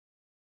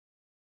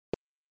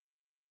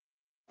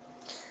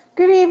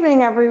Good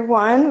evening,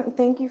 everyone.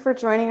 Thank you for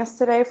joining us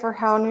today for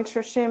How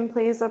Nutrition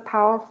Plays a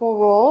Powerful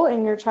Role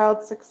in Your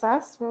Child's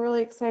Success. We're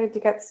really excited to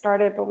get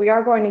started, but we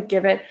are going to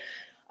give it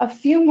a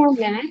few more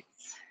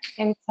minutes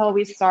until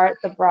we start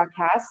the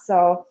broadcast.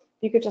 So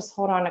if you could just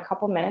hold on a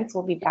couple minutes,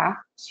 we'll be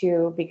back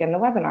to begin the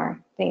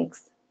webinar.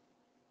 Thanks.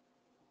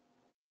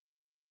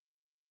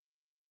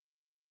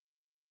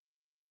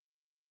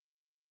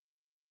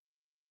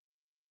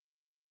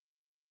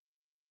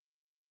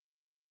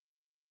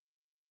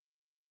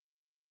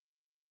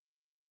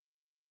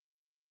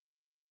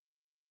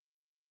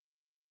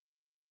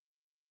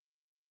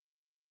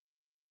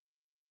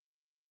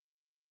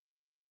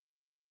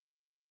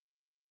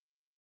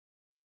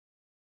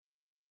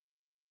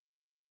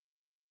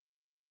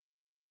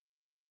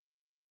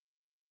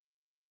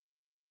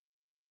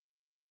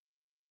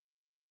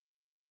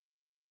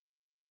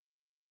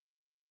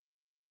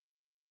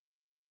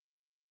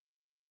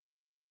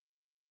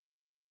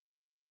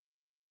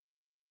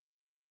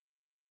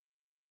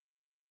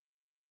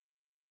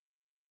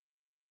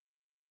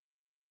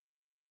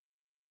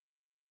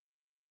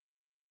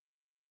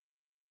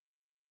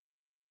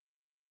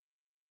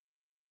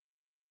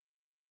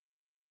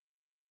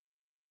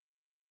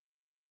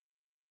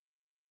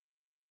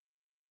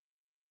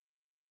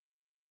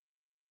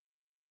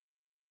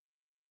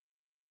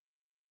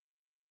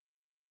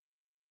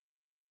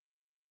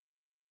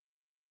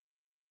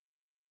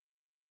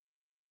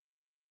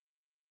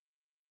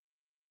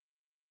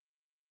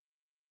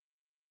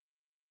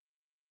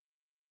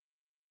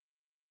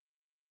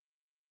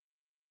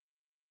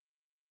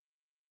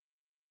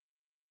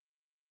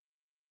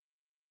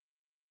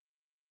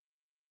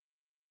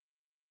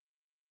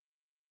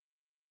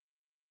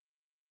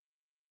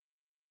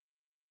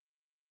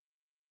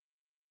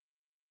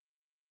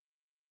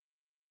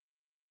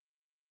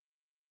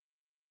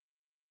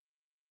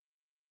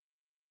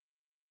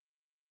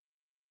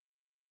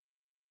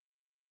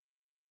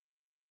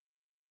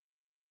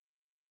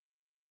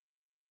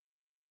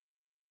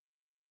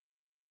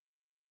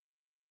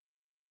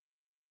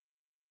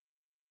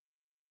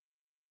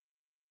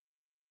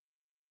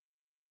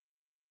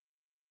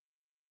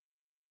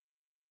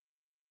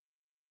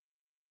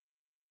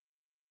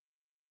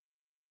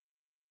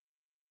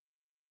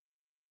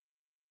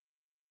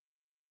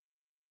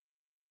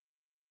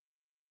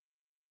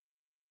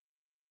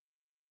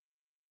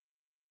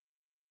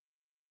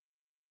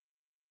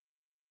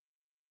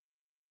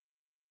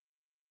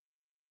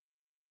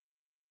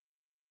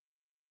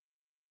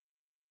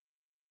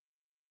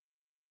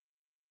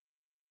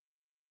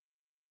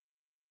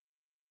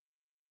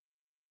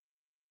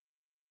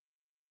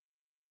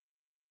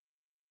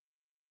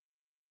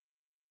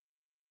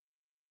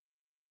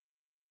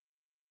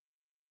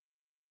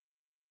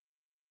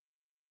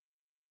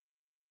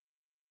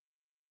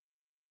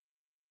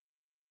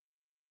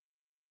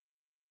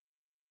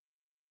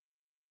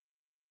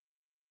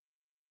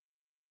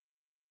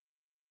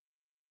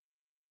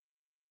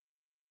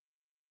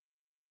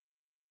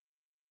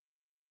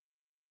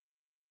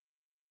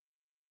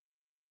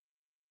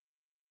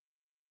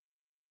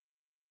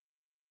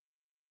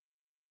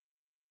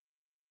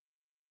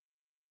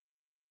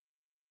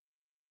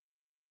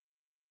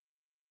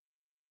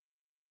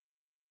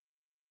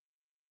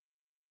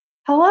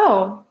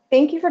 Hello.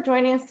 Thank you for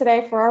joining us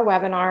today for our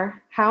webinar,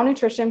 How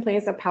Nutrition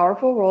Plays a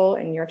Powerful Role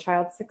in Your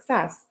Child's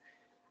Success.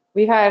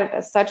 We've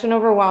had such an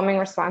overwhelming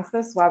response to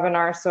this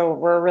webinar, so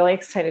we're really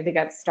excited to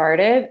get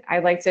started.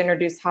 I'd like to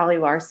introduce Holly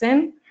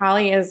Larson.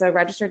 Holly is a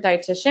registered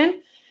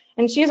dietitian,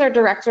 and she's our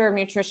Director of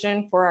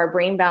Nutrition for our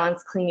Brain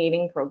Balance Clean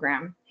Eating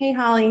program. Hey,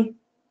 Holly.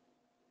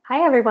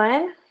 Hi,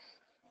 everyone.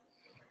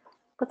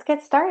 Let's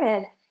get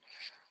started.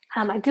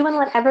 I do want to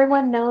let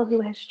everyone know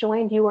who has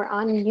joined you are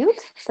on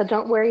mute, so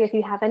don't worry if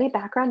you have any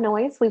background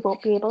noise, we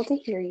won't be able to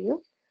hear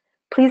you.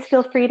 Please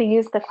feel free to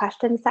use the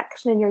questions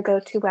section in your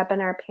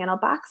GoToWebinar panel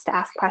box to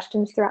ask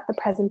questions throughout the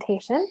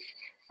presentation,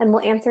 and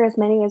we'll answer as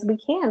many as we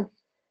can.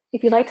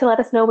 If you'd like to let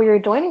us know where you're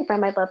joining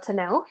from, I'd love to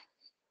know.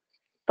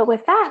 But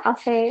with that, I'll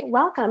say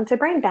welcome to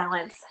Brain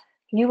Balance.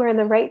 You are in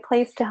the right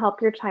place to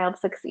help your child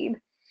succeed.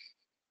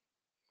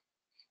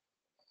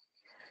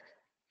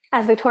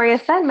 As Victoria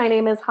said, my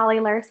name is Holly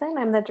Larson.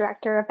 I'm the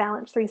director of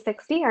Balance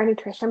 360, our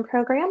nutrition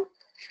program,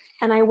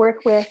 and I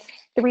work with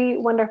 3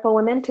 wonderful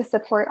women to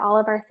support all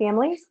of our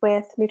families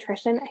with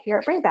nutrition here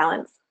at Brain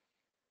Balance.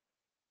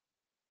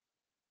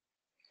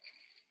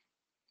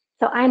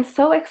 So I'm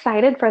so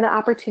excited for the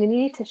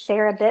opportunity to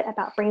share a bit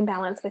about Brain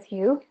Balance with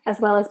you, as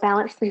well as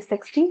Balance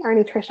 360, our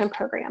nutrition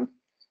program.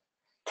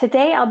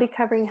 Today, I'll be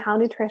covering how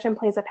nutrition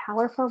plays a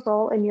powerful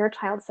role in your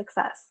child's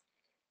success.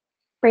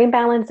 Brain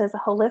Balance is a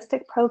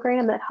holistic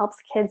program that helps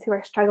kids who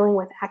are struggling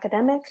with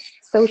academic,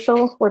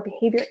 social, or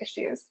behavior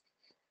issues.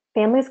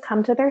 Families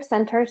come to their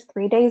centers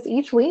 3 days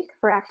each week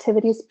for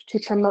activities to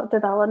promote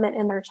development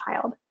in their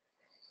child.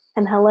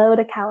 And hello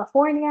to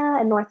California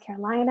and North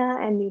Carolina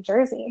and New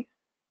Jersey.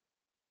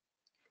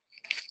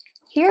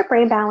 Here at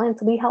Brain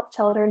Balance, we help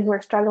children who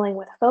are struggling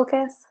with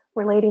focus,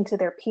 relating to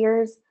their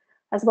peers,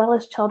 as well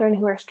as children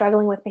who are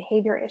struggling with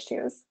behavior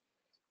issues.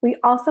 We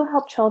also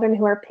help children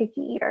who are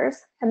picky eaters,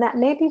 and that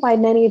may be why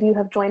many of you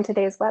have joined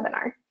today's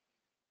webinar.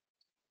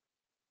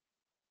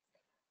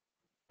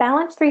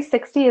 Balance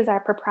 360 is our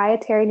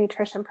proprietary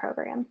nutrition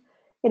program.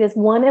 It is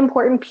one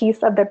important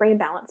piece of the Brain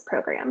Balance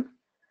program.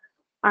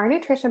 Our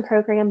nutrition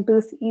program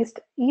boosts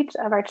each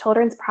of our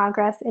children's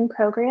progress in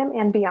program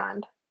and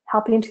beyond,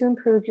 helping to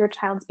improve your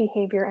child's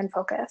behavior and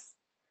focus.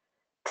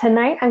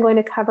 Tonight, I'm going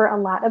to cover a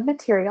lot of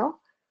material.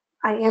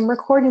 I am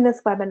recording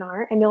this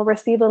webinar, and you'll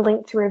receive a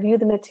link to review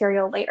the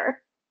material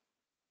later.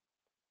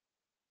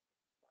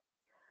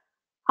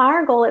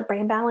 Our goal at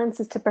Brain Balance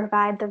is to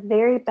provide the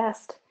very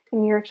best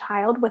in your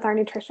child with our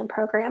nutrition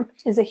program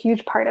is a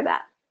huge part of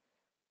that.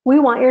 We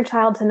want your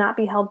child to not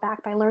be held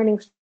back by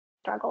learning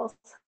struggles,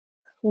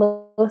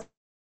 low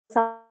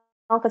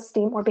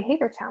self-esteem, or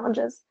behavior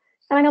challenges.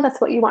 And I know that's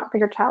what you want for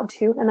your child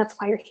too, and that's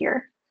why you're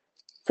here.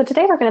 So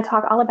today we're going to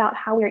talk all about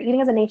how we are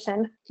eating as a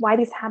nation, why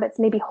these habits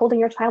may be holding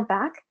your child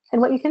back,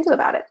 and what you can do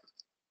about it.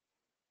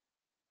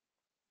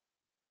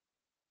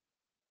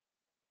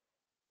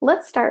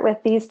 Let's start with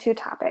these two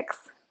topics.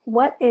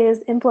 What is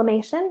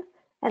inflammation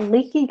and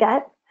leaky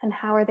gut, and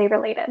how are they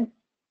related?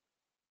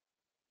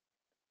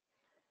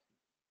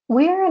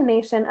 We are a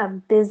nation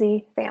of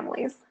busy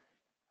families.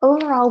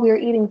 Overall, we are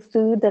eating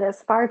food that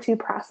is far too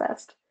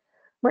processed.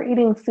 We're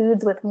eating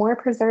foods with more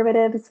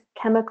preservatives,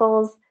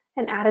 chemicals,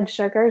 and added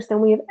sugars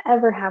than we've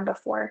ever had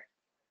before.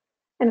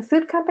 And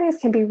food companies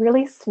can be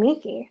really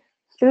sneaky.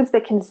 Foods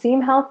that can seem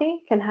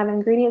healthy can have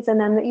ingredients in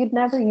them that you'd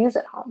never use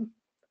at home.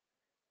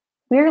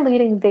 We're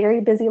leading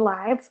very busy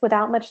lives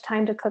without much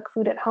time to cook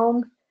food at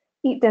home,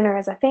 eat dinner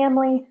as a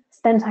family,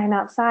 spend time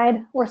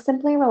outside, or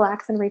simply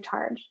relax and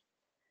recharge.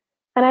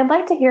 And I'd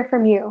like to hear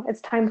from you.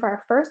 It's time for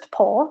our first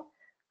poll.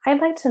 I'd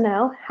like to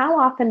know, how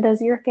often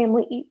does your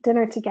family eat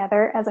dinner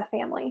together as a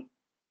family?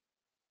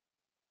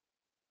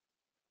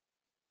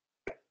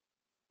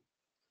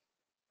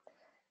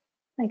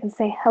 I can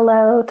say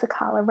hello to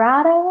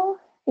Colorado,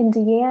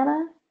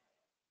 Indiana,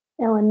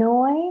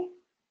 Illinois,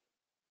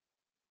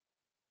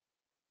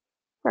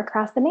 or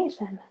across the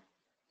nation.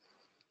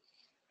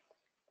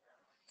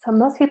 So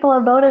most people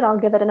have voted. I'll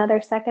give it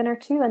another second or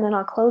two, and then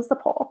I'll close the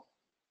poll.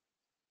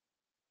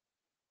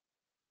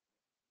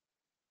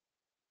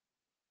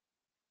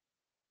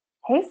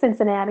 Hey,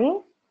 Cincinnati.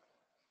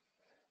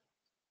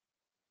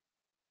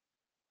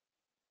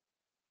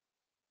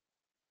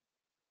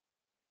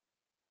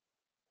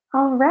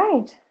 All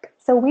right,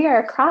 so we are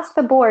across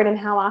the board in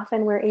how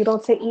often we're able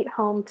to eat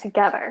home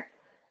together.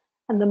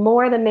 And the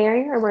more the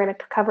merrier, we're going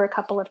to cover a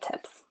couple of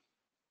tips.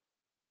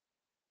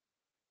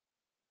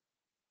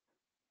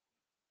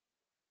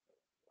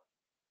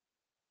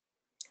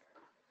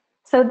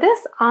 So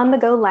this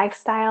on-the-go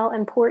lifestyle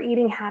and poor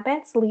eating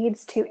habits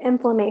leads to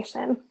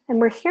inflammation. And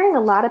we're hearing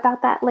a lot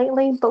about that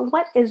lately, but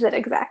what is it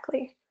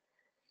exactly?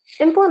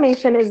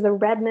 Inflammation is the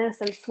redness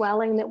and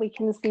swelling that we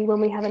can see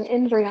when we have an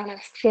injury on our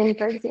skin,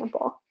 for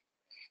example.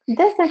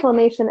 This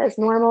inflammation is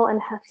normal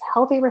and has a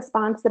healthy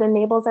response that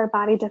enables our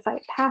body to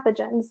fight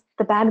pathogens,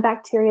 the bad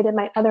bacteria that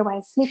might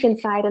otherwise sneak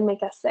inside and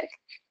make us sick.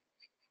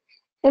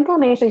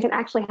 Inflammation can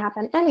actually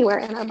happen anywhere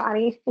in our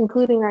body,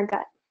 including our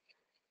gut.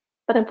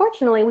 But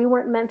unfortunately, we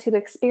weren't meant to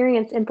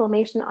experience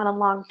inflammation on a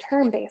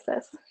long-term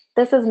basis.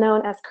 This is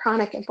known as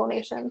chronic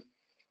inflammation.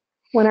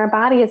 When our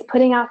body is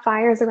putting out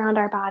fires around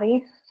our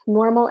body,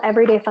 normal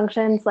everyday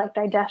functions like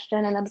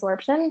digestion and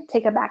absorption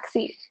take a back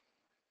seat.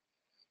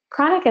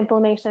 Chronic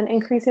inflammation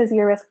increases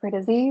your risk for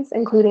disease,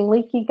 including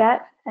leaky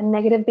gut and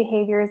negative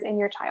behaviors in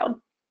your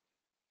child.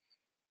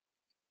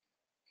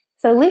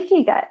 So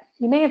leaky gut,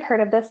 you may have heard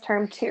of this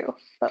term too,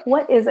 but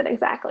what is it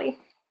exactly?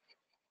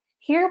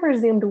 Here we're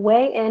zoomed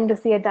way in to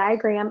see a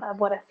diagram of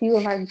what a few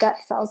of our gut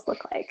cells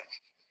look like.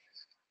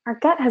 Our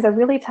gut has a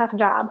really tough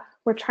job.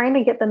 We're trying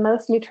to get the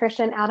most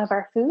nutrition out of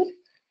our food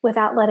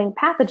without letting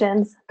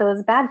pathogens,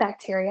 those bad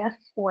bacteria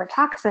or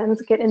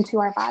toxins, get into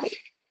our body.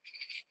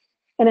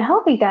 In a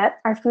healthy gut,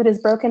 our food is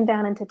broken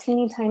down into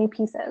teeny tiny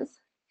pieces.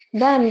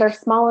 Then they're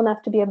small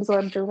enough to be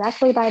absorbed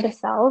directly by the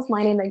cells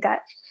lining the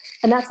gut.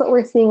 And that's what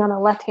we're seeing on the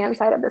left-hand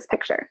side of this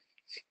picture.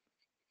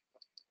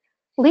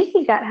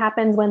 Leaky gut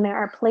happens when there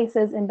are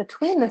places in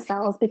between the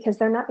cells because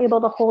they're not able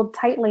to hold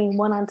tightly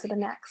one onto the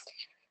next.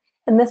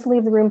 And this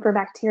leaves room for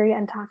bacteria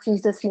and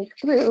toxins to sneak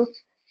through,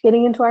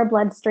 getting into our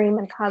bloodstream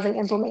and causing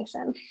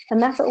inflammation.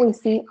 And that's what we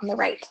see on the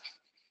right.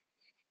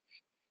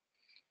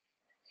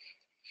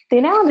 The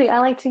analogy I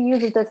like to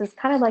use is this is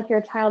kind of like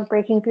your child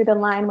breaking through the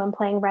line when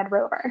playing Red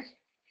Rover.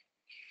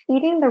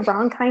 Eating the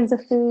wrong kinds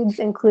of foods,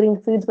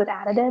 including foods with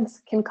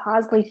additives, can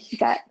cause leaky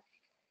gut.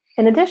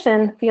 In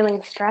addition,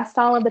 feeling stressed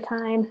all of the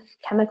time,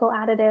 chemical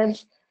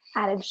additives,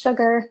 added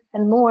sugar,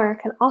 and more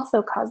can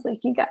also cause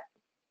leaky gut.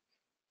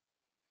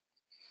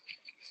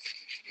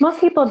 Most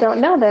people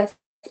don't know this,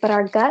 but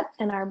our gut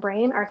and our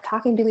brain are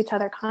talking to each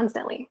other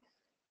constantly.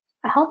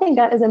 A healthy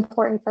gut is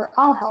important for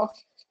all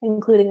health,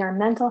 including our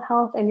mental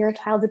health and your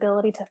child's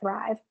ability to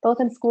thrive, both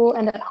in school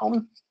and at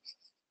home.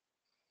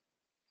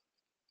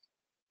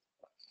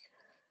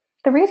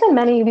 The reason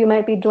many of you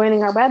might be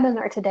joining our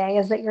webinar today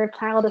is that your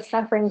child is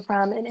suffering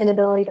from an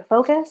inability to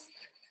focus,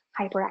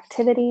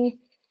 hyperactivity,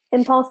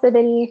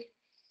 impulsivity,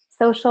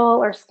 social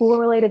or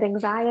school-related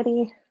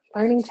anxiety,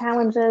 learning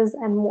challenges,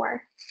 and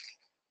more.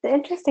 The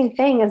interesting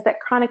thing is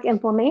that chronic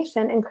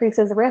inflammation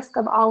increases risk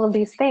of all of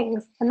these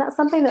things, and that's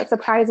something that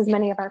surprises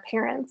many of our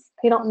parents.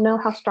 They don't know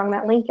how strong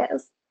that link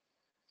is.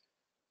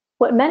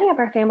 What many of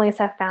our families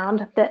have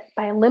found that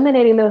by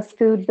eliminating those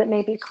foods that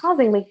may be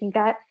causing leaky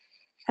gut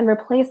and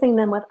replacing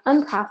them with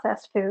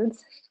unprocessed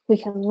foods,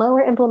 we can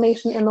lower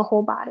inflammation in the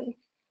whole body.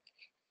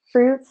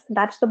 Fruits,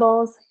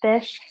 vegetables,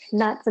 fish,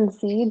 nuts, and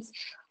seeds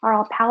are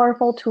all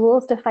powerful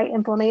tools to fight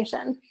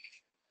inflammation.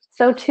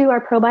 So too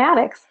are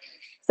probiotics.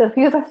 So if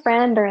you have a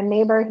friend or a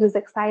neighbor who's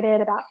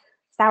excited about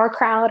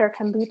sauerkraut or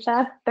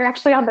kombucha, they're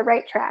actually on the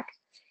right track.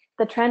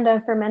 The trend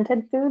of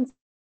fermented foods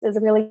is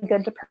really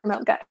good to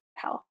promote gut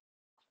health.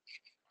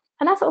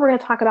 And that's what we're going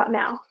to talk about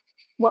now.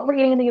 What we're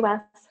eating in the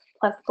US,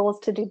 plus goals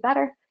to do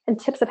better, and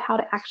tips of how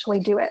to actually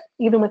do it,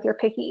 even with your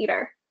picky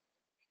eater.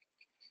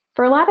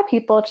 For a lot of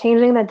people,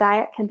 changing the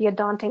diet can be a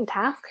daunting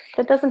task,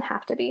 but it doesn't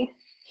have to be.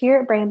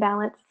 Here at Brain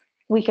Balance,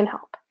 we can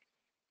help.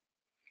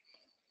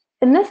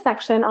 In this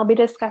section, I'll be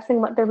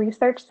discussing what the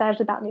research says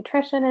about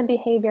nutrition and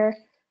behavior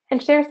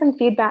and share some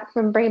feedback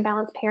from Brain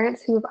Balance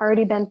parents who have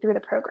already been through the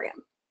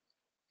program.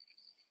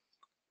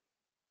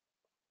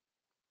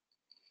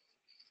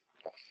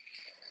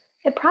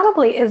 It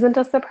probably isn't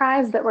a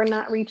surprise that we're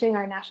not reaching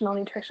our national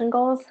nutrition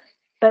goals,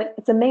 but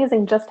it's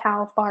amazing just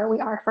how far we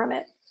are from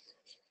it.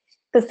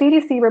 The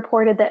CDC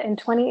reported that in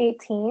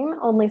 2018,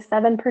 only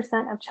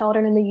 7% of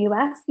children in the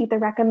US eat the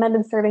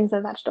recommended servings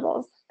of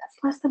vegetables. That's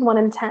less than 1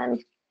 in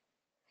 10.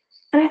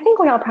 And I think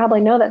we all probably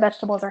know that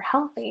vegetables are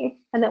healthy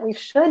and that we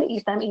should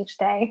eat them each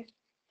day.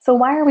 So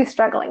why are we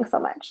struggling so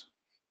much?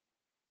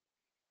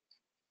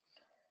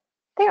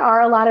 There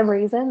are a lot of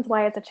reasons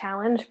why it's a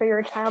challenge for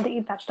your child to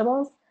eat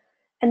vegetables.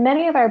 And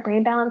many of our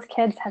Brain Balance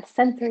kids have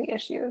sensory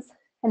issues,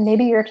 and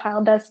maybe your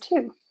child does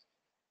too.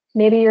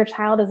 Maybe your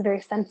child is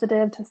very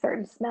sensitive to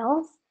certain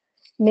smells.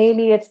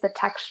 Maybe it's the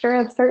texture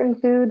of certain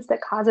foods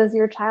that causes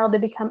your child to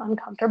become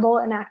uncomfortable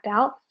and act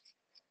out.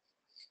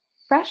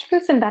 Fresh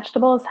fruits and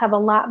vegetables have a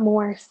lot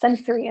more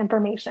sensory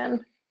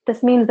information.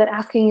 This means that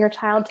asking your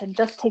child to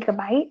just take a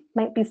bite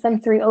might be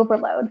sensory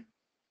overload.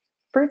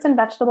 Fruits and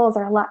vegetables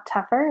are a lot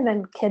tougher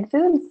than kid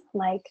foods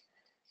like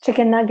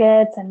chicken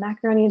nuggets and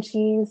macaroni and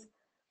cheese,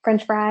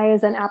 French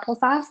fries, and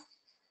applesauce.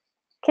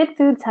 Kid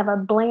foods have a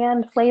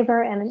bland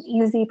flavor and an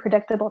easy,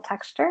 predictable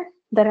texture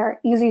that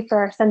are easy for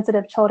our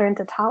sensitive children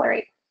to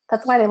tolerate.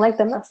 That's why they like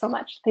them so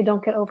much. They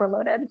don't get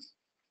overloaded.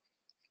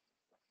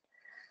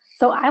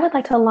 So I would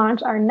like to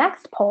launch our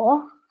next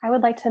poll. I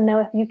would like to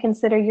know if you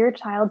consider your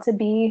child to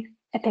be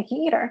a picky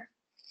eater.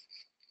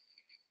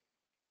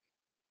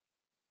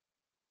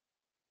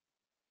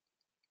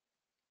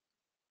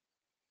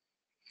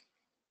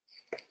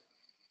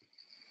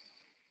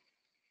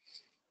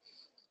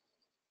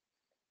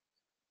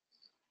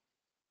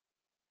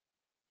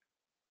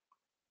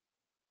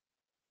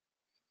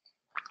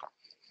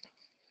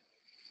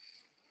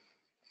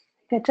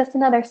 Good, just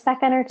another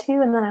second or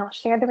two, and then I will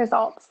share the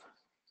results.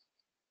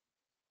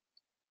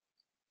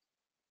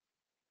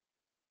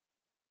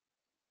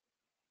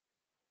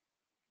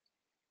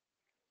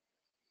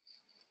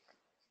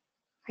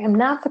 I am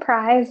not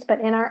surprised,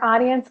 but in our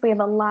audience, we have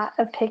a lot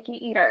of picky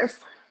eaters.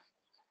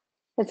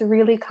 It's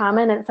really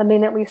common. It's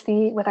something that we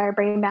see with our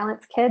Brain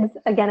Balance kids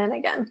again and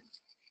again.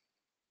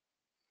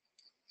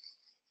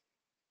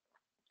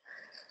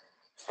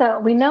 So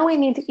we know we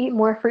need to eat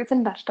more fruits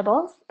and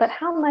vegetables, but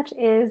how much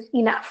is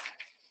enough?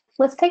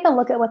 Let's take a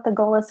look at what the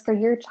goal is for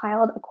your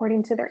child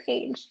according to their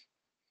age.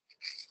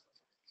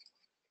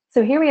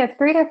 So here we have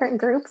 3 different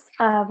groups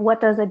of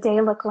what does a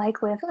day look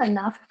like with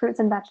enough fruits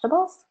and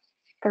vegetables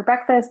for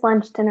breakfast,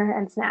 lunch, dinner,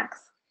 and snacks.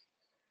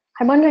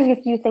 I'm wondering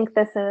if you think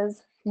this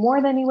is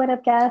more than you would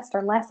have guessed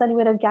or less than you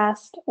would have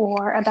guessed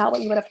or about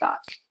what you would have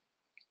thought.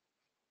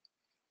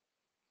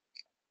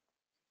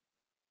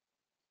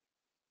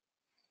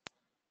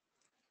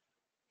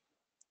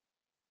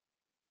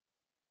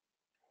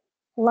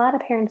 A lot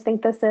of parents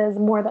think this is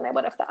more than I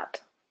would have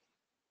thought.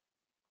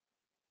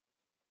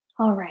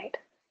 All right,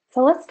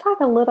 so let's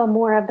talk a little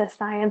more of the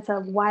science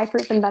of why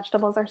fruits and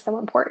vegetables are so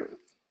important.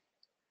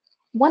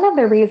 One of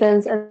the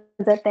reasons is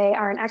that they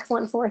are an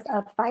excellent source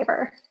of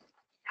fiber.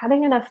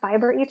 Having enough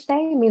fiber each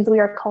day means we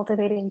are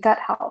cultivating gut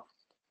health.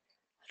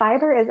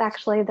 Fiber is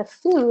actually the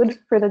food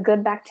for the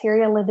good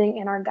bacteria living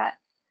in our gut.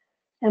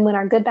 And when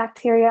our good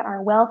bacteria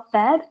are well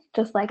fed,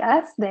 just like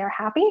us, they are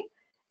happy,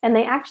 and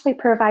they actually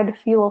provide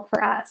fuel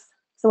for us.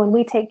 So when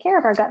we take care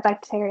of our gut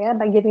bacteria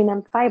by giving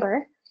them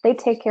fiber, they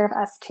take care of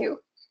us too.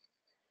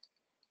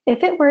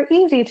 If it were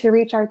easy to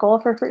reach our goal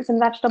for fruits and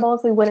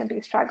vegetables, we wouldn't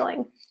be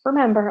struggling.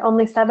 Remember,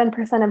 only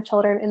 7% of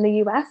children in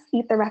the US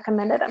eat the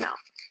recommended amount.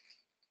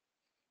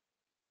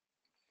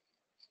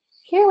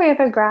 Here we have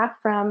a graph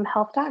from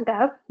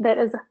health.gov that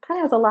kind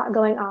of has a lot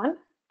going on.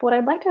 What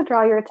I'd like to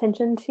draw your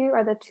attention to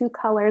are the 2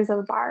 colors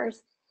of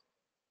bars.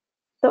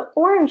 The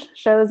orange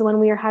shows when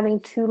we are having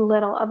too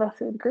little of a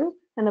food group,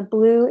 and the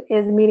blue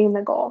is meeting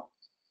the goal.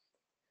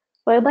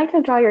 What I'd like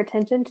to draw your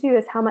attention to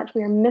is how much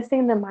we are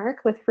missing the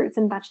mark with fruits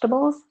and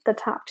vegetables, the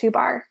top two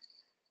bar.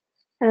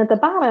 And at the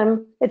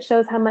bottom, it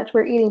shows how much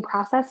we're eating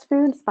processed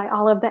foods by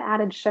all of the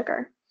added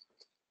sugar.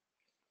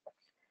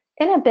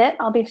 In a bit,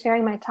 I'll be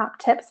sharing my top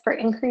tips for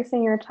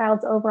increasing your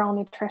child's overall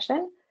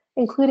nutrition,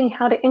 including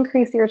how to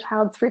increase your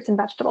child's fruits and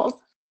vegetables.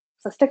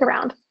 So stick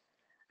around.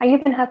 I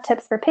even have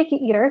tips for picky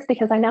eaters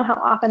because I know how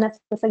often that's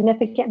a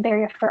significant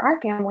barrier for our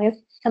families,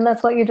 and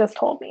that's what you just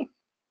told me.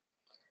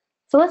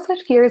 So let's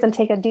switch gears and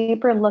take a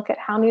deeper look at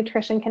how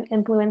nutrition can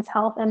influence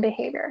health and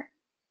behavior.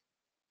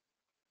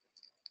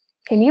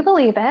 Can you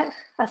believe it?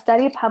 A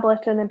study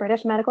published in the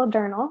British Medical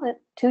Journal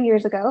 2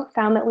 years ago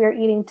found that we are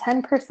eating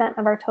 10%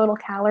 of our total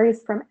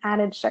calories from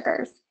added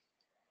sugars.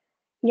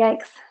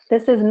 Yikes,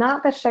 this is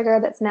not the sugar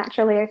that's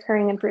naturally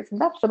occurring in fruits and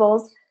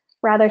vegetables,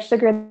 rather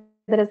sugar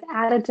that is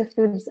added to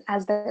foods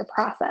as they're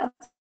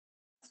processed.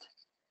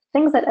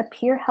 Things that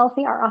appear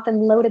healthy are often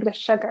loaded with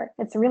sugar.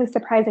 It's really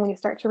surprising when you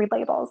start to read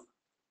labels.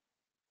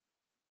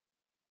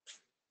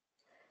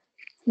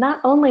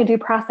 Not only do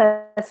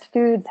processed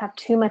foods have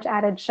too much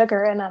added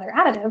sugar and other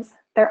additives,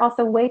 they're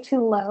also way too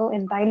low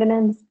in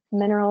vitamins,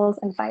 minerals,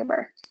 and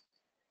fiber.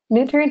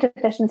 Nutrient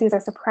deficiencies are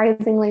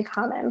surprisingly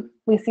common.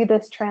 We see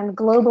this trend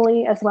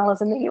globally as well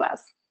as in the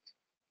US.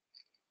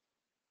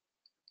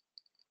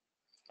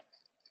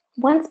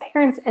 Once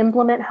parents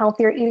implement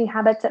healthier eating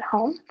habits at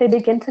home, they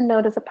begin to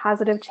notice a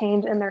positive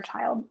change in their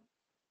child.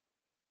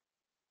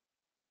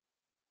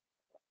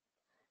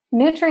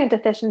 Nutrient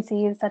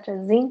deficiencies such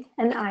as zinc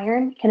and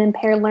iron can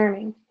impair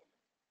learning.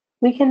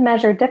 We can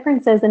measure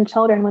differences in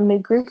children when we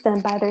group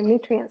them by their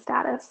nutrient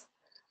status.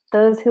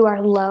 Those who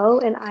are low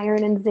in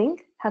iron and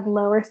zinc have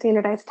lower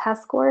standardized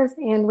test scores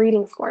and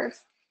reading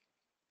scores.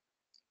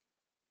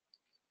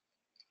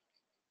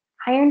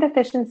 Iron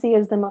deficiency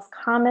is the most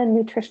common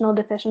nutritional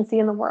deficiency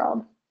in the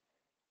world.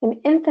 In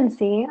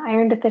infancy,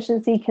 iron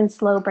deficiency can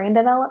slow brain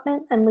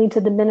development and lead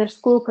to diminished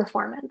school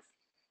performance.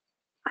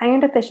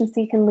 Iron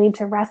deficiency can lead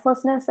to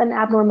restlessness and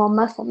abnormal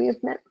muscle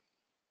movement.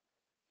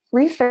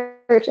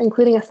 Research,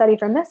 including a study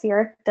from this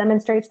year,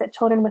 demonstrates that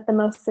children with the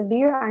most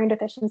severe iron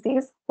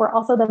deficiencies were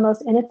also the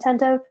most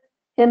inattentive,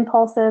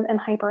 impulsive, and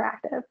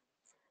hyperactive.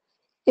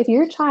 If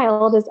your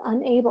child is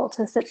unable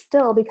to sit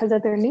still because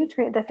of their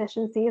nutrient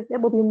deficiencies,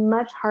 it will be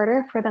much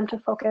harder for them to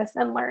focus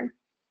and learn.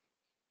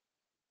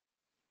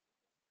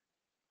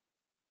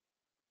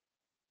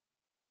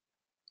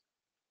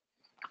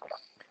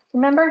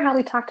 Remember how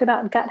we talked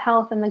about gut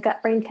health and the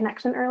gut-brain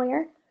connection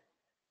earlier?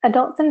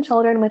 Adults and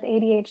children with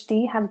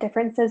ADHD have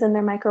differences in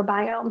their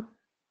microbiome.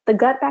 The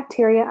gut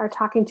bacteria are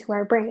talking to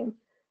our brain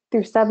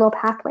through several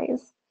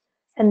pathways,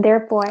 and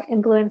therefore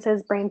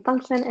influences brain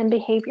function and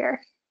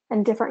behavior,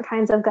 and different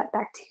kinds of gut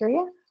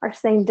bacteria are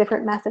saying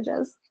different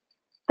messages.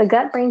 The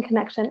gut-brain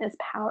connection is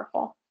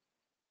powerful.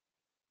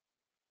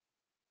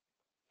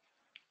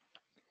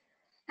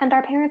 And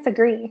our parents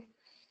agree.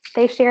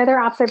 They share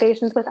their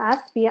observations with us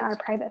via our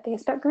private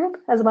Facebook group,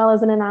 as well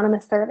as in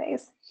anonymous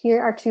surveys.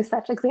 Here are 2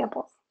 such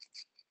examples.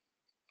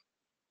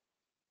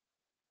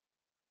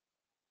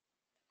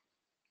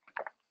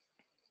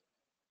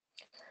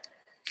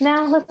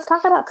 Now let's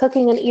talk about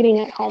cooking and eating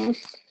at home.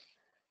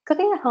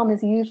 Cooking at home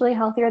is usually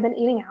healthier than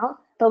eating out,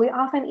 but we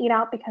often eat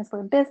out because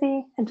we're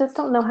busy and just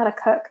don't know how to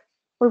cook.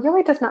 We're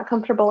really just not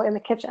comfortable in the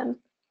kitchen.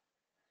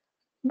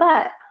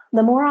 But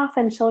the more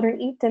often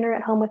children eat dinner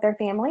at home with their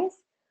families,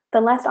 the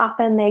less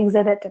often they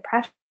exhibit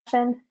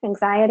depression,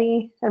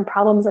 anxiety, and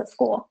problems at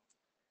school.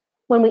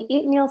 When we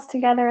eat meals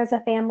together as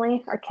a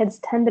family, our kids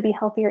tend to be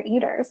healthier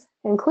eaters,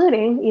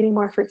 including eating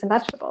more fruits and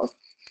vegetables.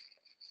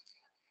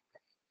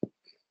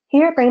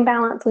 Here at Brain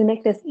Balance, we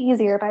make this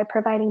easier by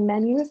providing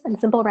menus and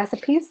simple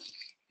recipes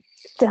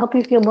to help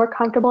you feel more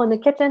comfortable in the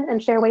kitchen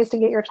and share ways to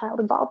get your child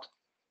involved.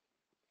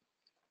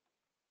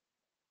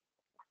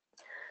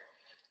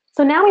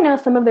 So now we know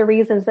some of the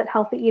reasons that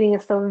healthy eating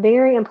is so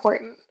very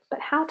important,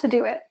 but how to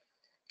do it?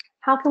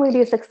 How can we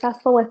be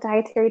successful with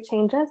dietary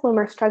changes when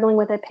we're struggling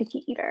with a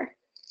picky eater?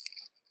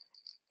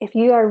 If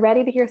you are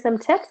ready to hear some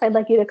tips, I'd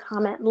like you to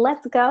comment,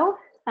 "Let's go,"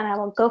 and I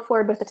will go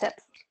forward with the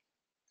tips.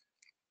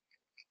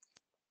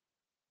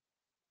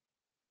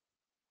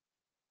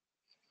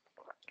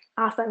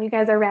 Awesome, you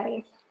guys are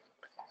ready.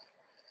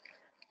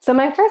 So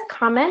my first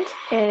comment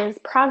is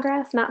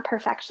progress, not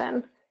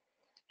perfection.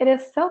 It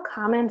is so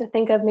common to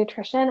think of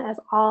nutrition as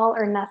all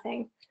or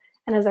nothing.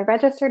 And as a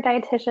registered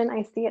dietitian,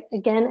 I see it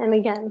again and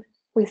again.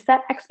 We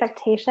set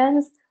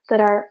expectations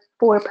that are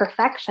for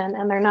perfection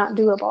and they're not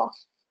doable.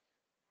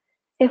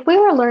 If we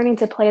were learning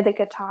to play the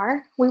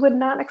guitar, we would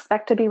not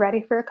expect to be ready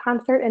for a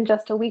concert in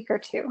just a week or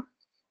 2.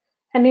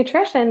 And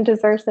nutrition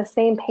deserves the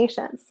same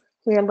patience.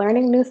 We are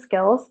learning new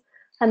skills,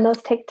 and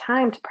those take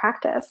time to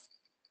practice.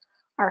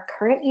 Our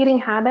current eating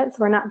habits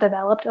were not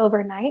developed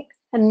overnight,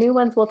 and new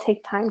ones will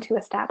take time to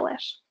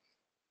establish.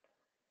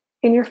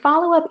 In your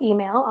follow-up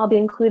email, I'll be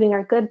including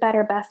our Good,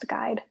 Better, Best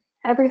guide.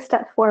 Every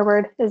step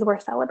forward is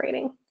worth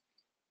celebrating.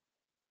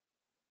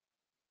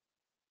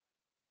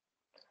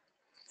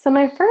 So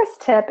my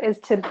first tip is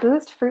to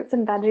boost fruits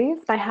and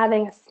veggies by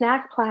having a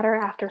snack platter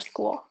after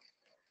school.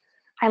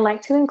 I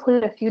like to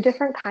include a few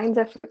different kinds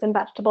of fruits and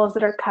vegetables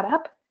that are cut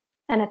up,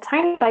 and a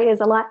tiny bite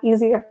is a lot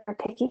easier for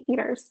picky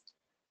eaters.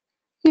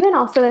 You can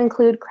also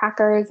include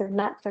crackers or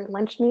nuts or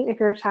lunch meat if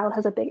your child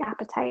has a big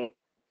appetite.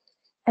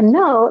 And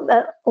know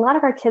that a lot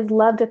of our kids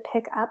love to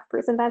pick up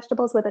fruits and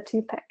vegetables with a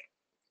toothpick.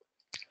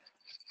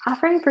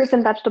 Offering fruits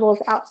and vegetables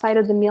outside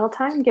of the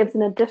mealtime gives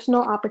an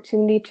additional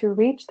opportunity to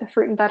reach the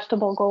fruit and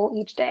vegetable goal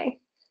each day.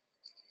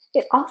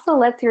 It also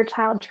lets your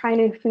child try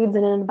new foods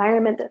in an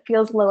environment that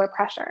feels lower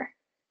pressure.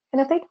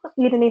 And if they don't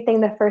eat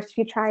anything the first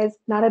few tries,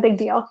 not a big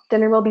deal.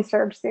 Dinner will be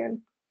served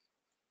soon.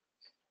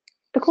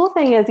 The cool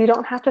thing is you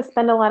don't have to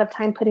spend a lot of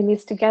time putting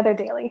these together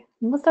daily.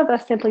 Most of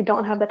us simply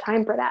don't have the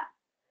time for that.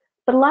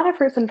 But a lot of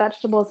fruits and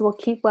vegetables will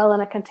keep well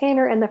in a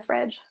container in the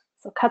fridge.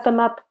 So cut them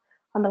up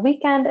on the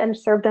weekend and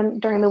serve them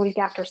during the week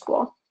after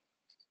school.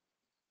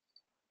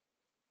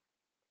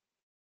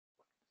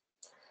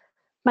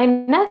 My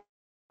next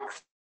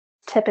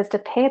tip is to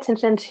pay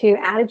attention to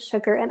added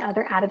sugar and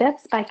other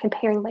additives by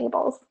comparing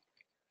labels.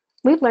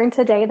 We've learned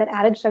today that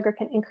added sugar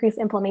can increase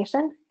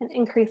inflammation and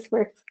increase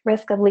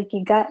risk of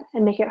leaky gut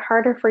and make it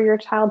harder for your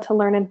child to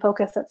learn and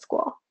focus at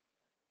school.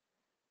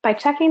 By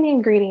checking the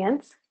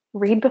ingredients,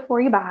 read before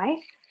you buy,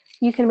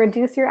 you can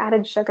reduce your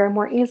added sugar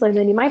more easily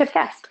than you might have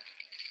guessed.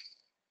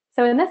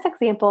 So in this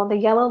example, the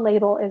yellow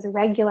label is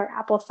regular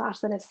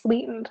applesauce that is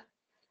sweetened.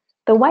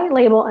 The white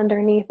label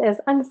underneath is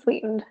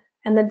unsweetened,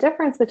 and the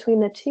difference between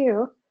the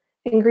two,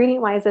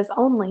 ingredient-wise, is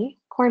only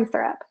corn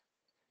syrup.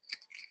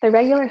 The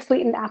regular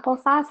sweetened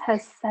applesauce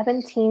has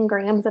 17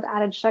 grams of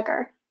added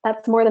sugar.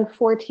 That's more than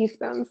 4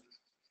 teaspoons.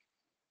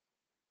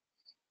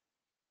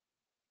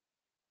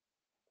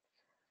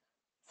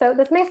 So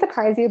this may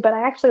surprise you, but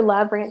I actually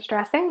love ranch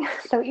dressing.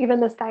 So even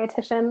this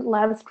dietitian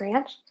loves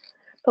ranch.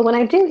 But when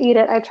I do eat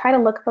it, I try to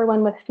look for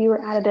one with fewer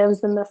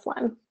additives than this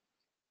one.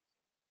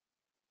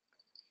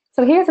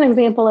 So here's an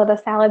example of a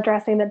salad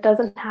dressing that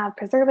doesn't have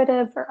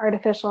preservatives or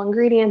artificial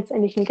ingredients,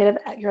 and you can get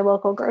it at your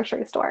local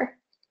grocery store.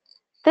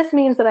 This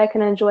means that I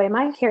can enjoy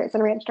my carrots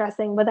and ranch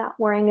dressing without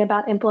worrying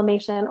about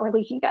inflammation or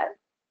leaky gut.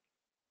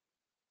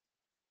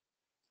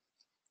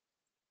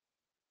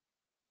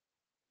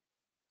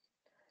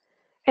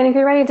 And if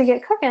you're ready to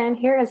get cooking,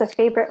 here is a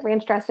favorite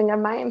ranch dressing of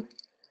mine.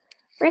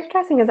 Ranch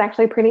dressing is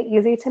actually pretty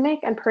easy to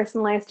make and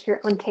personalized to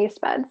your own taste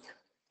buds.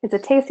 It's a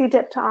tasty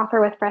dip to offer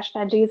with fresh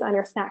veggies on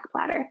your snack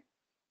platter.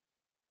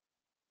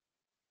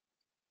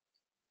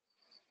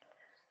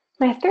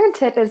 My third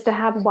tip is to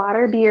have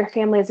water be your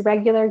family's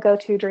regular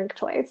go-to drink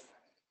choice.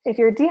 If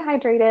you're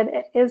dehydrated,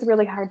 it is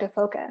really hard to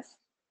focus.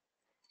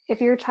 If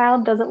your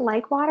child doesn't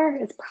like water,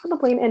 it's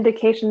probably an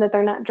indication that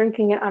they're not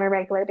drinking it on a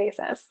regular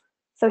basis.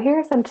 So here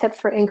are some tips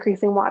for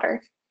increasing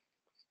water.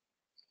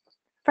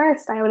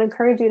 First, I would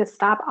encourage you to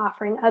stop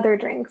offering other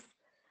drinks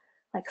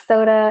like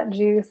soda,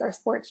 juice, or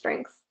sports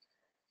drinks.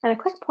 And a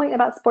quick point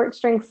about sports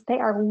drinks, they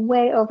are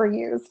way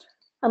overused.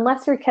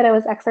 Unless your kiddo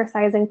is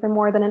exercising for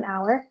more than an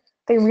hour,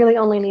 they really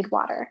only need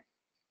water.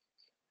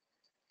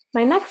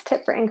 My next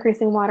tip for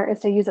increasing water is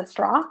to use a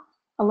straw.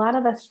 A lot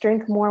of us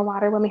drink more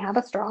water when we have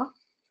a straw.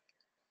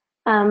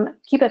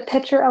 Keep a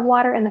pitcher of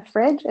water in the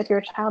fridge if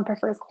your child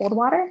prefers cold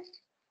water,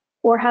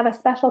 or have a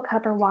special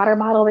cup or water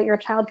bottle that your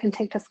child can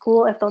take to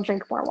school if they'll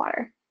drink more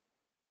water.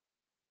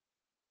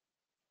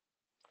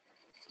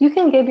 You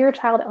can give your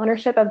child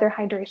ownership of their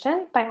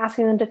hydration by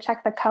asking them to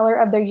check the color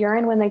of their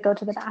urine when they go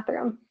to the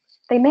bathroom.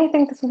 They may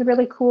think this is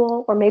really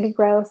cool or maybe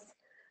gross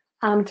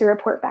to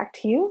report back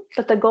to you,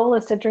 but the goal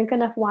is to drink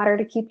enough water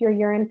to keep your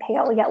urine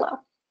pale yellow.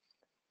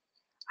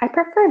 I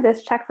prefer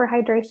this check for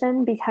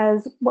hydration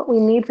because what we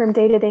need from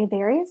day to day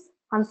varies.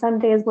 On some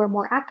days we're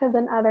more active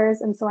than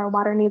others, and so our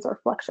water needs will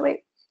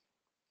fluctuate.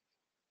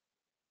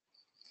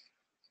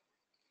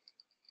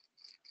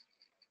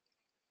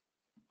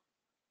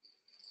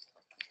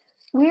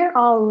 We're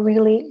all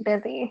really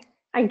busy.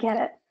 I get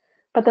it.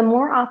 But the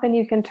more often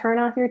you can turn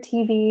off your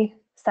TV,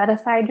 set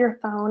aside your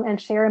phone,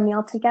 and share a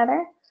meal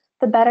together,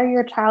 the better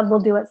your child will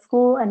do at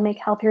school and make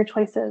healthier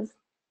choices.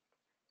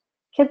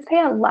 Kids pay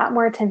a lot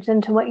more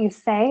attention to what you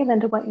say than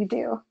to what you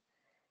do.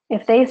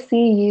 If they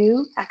see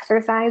you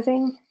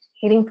exercising,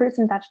 eating fruits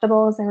and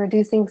vegetables, and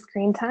reducing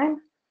screen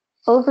time,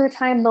 over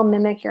time they'll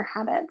mimic your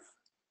habits.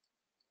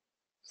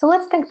 So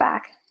let's think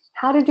back.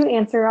 How did you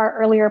answer our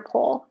earlier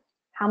poll?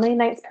 How many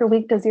nights per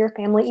week does your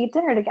family eat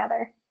dinner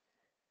together?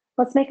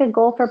 Let's make a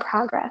goal for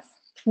progress.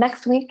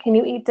 Next week, can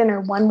you eat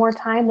dinner one more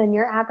time than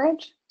your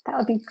average? That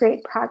would be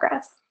great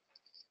progress.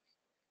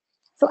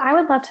 So I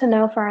would love to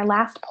know for our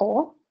last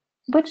poll,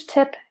 which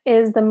tip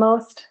is the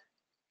most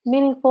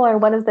meaningful, or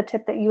what is the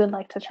tip that you would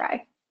like to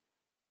try?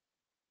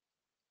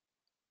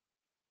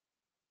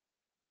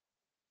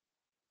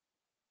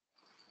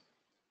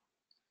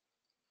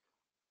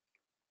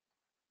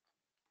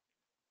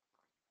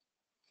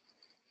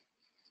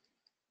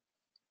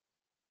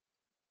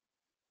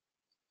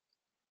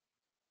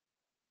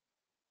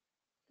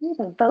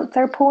 The votes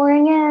are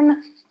pouring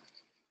in.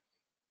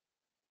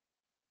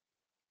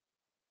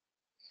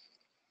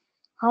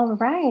 All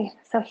right,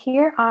 so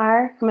here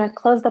are, I'm going to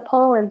close the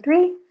poll in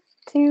 3,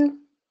 2,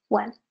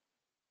 1.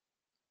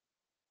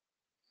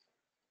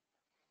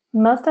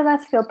 Most of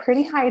us feel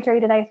pretty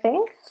hydrated, I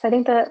think. So I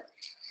think the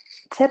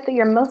tip that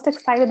you're most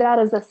excited about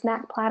is the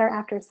snack platter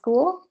after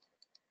school,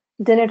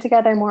 dinner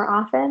together more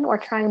often, or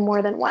trying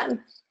more than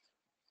one.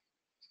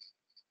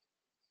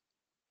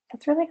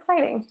 That's really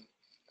exciting.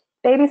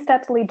 Baby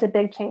steps lead to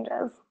big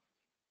changes.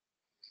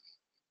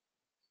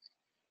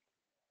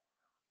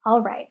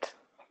 All right.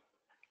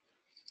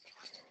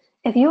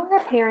 If you are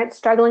a parent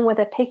struggling with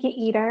a picky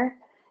eater,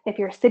 if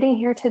you're sitting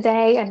here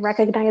today and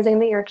recognizing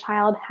that your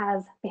child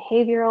has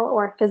behavioral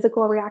or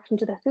physical reaction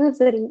to the foods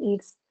that he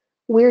eats,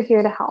 we're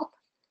here to help.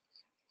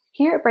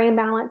 Here at Brain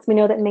Balance, we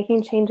know that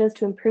making changes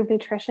to improve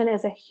nutrition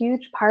is a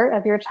huge part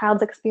of your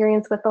child's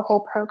experience with the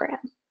whole program.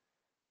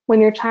 When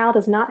your child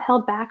is not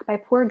held back by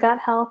poor gut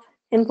health,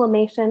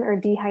 inflammation, or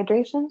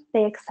dehydration,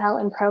 they excel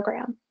in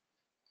program.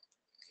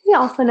 We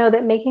also know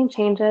that making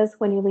changes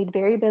when you lead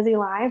very busy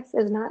lives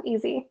is not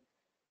easy.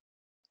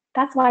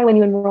 That's why when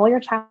you enroll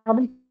your child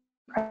in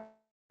the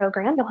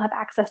program, you'll have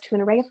access to an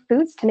array of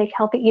foods to make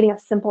healthy eating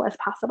as simple as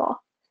possible.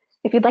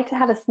 If you'd like to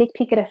have a sneak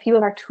peek at a few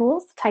of our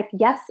tools, type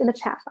yes in the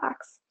chat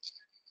box.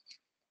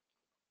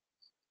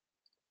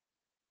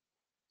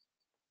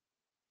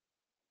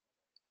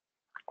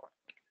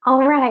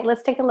 All right,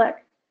 let's take a look.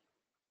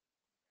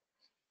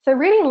 So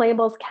reading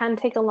labels can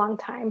take a long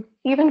time,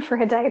 even for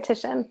a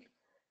dietitian.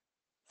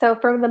 So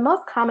for the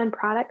most common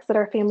products that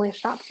our families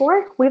shop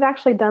for, we've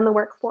actually done the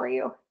work for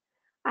you.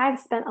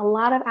 I've spent a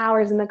lot of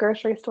hours in the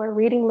grocery store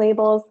reading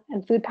labels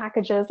and food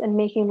packages and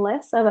making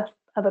lists of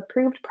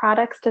approved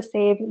products to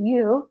save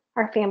you,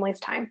 our family's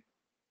time.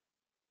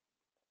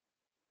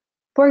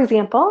 For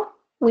example,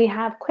 we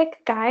have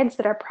quick guides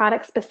that are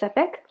product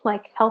specific,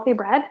 like healthy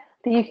bread,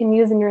 that you can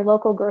use in your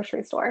local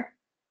grocery store.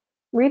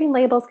 Reading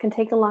labels can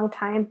take a long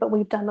time, but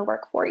we've done the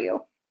work for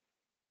you.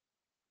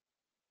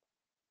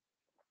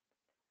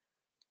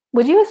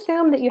 Would you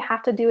assume that you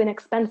have to do an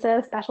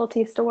expensive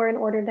specialty store in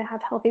order to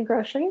have healthy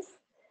groceries?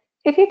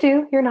 If you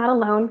do, you're not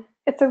alone.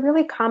 It's a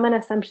really common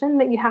assumption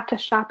that you have to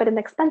shop at an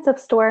expensive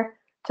store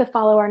to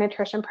follow our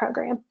nutrition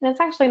program, and it's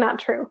actually not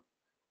true.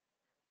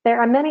 There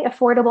are many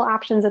affordable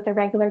options at the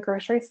regular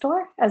grocery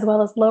store, as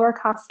well as lower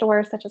cost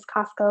stores such as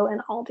Costco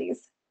and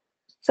Aldi's.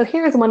 So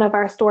here's one of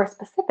our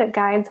store-specific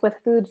guides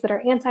with foods that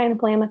are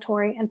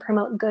anti-inflammatory and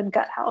promote good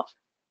gut health.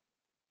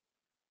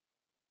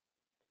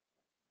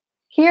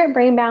 Here at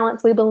Brain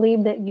Balance, we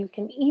believe that you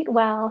can eat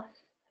well,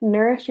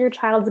 nourish your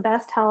child's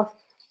best health,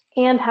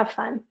 and have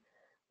fun.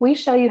 We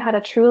show you how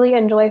to truly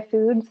enjoy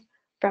foods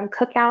from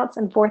cookouts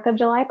and 4th of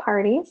July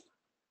parties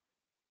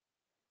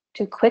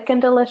to quick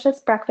and delicious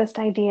breakfast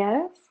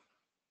ideas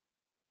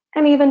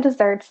and even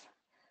desserts.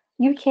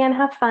 You can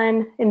have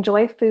fun,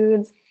 enjoy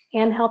foods,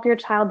 and help your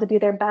child to be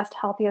their best,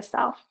 healthiest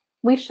self.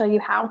 We show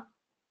you how.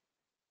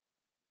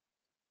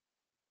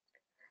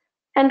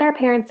 And our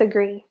parents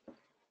agree.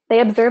 They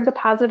observe the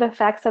positive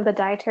effects of the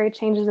dietary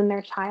changes in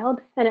their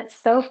child, and it's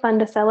so fun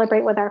to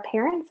celebrate with our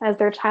parents as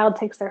their child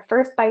takes their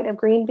first bite of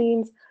green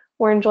beans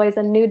or enjoys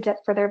a new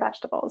dip for their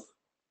vegetables.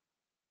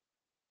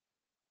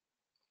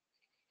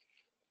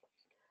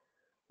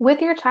 With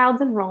your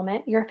child's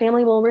enrollment, your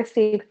family will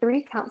receive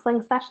 3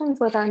 counseling sessions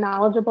with our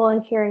knowledgeable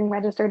and caring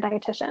registered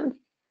dietitian.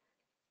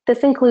 This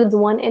includes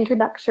 1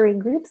 introductory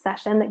group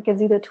session that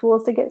gives you the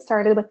tools to get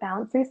started with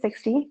Balance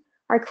 360,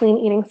 our clean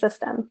eating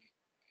system.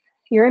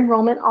 Your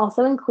enrollment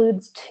also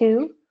includes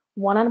 2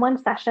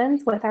 one-on-one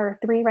sessions with our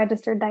 3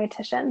 registered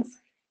dietitians.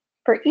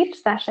 For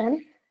each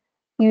session,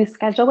 you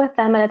schedule with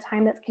them at a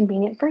time that's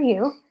convenient for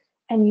you,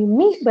 and you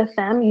meet with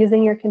them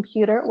using your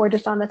computer or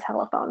just on the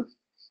telephone.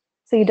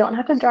 So you don't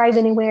have to drive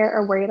anywhere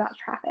or worry about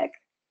traffic.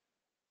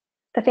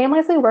 The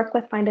families we work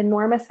with find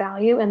enormous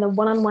value in the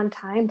one-on-one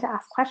time to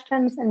ask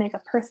questions and make a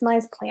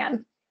personalized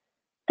plan.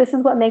 This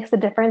is what makes the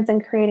difference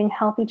in creating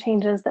healthy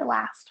changes that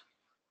last.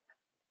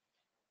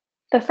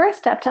 The first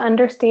step to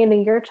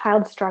understanding your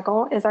child's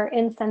struggle is our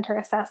in-center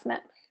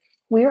assessment.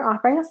 We are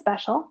offering a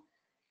special.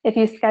 If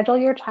you schedule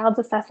your child's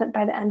assessment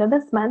by the end of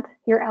this month,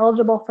 you're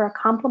eligible for a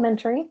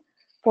complimentary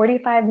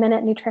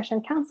 45-minute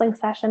nutrition counseling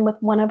session with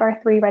one of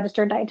our 3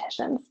 registered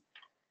dietitians.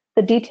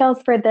 The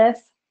details for this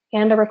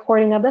and a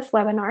recording of this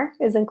webinar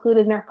is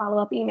included in our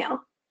follow-up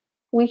email.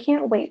 We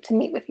can't wait to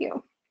meet with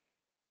you.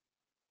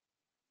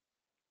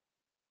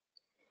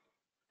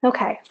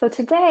 Okay, so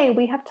today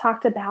we have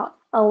talked about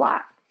a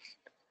lot.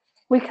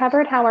 We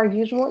covered how our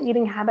usual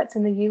eating habits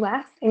in the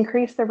US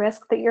increase the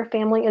risk that your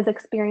family is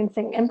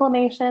experiencing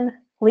inflammation,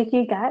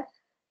 leaky gut,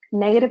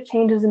 negative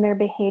changes in their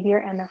behavior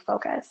and their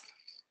focus.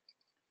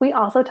 We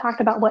also talked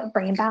about what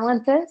Brain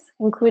Balance is,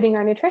 including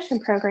our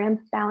nutrition program,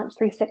 Balance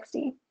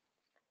 360.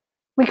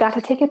 We got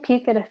to take a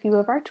peek at a few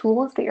of our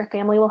tools that your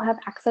family will have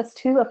access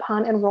to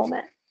upon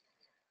enrollment.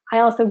 I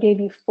also gave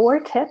you 4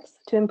 tips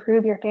to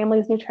improve your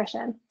family's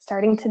nutrition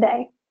starting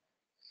today.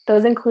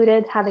 Those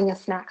included having a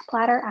snack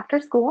platter after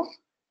school,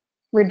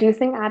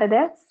 reducing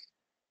additives,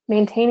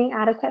 maintaining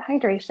adequate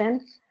hydration,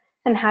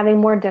 and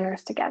having more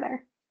dinners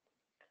together.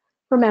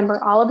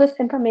 Remember, all of this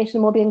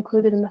information will be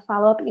included in the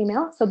follow-up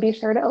email, so be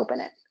sure to open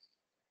it.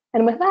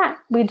 And with that,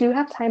 we do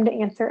have time to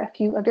answer a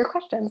few of your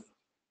questions.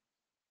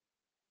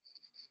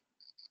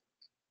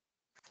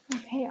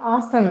 Okay,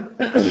 awesome.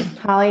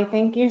 Holly,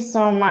 thank you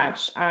so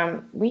much.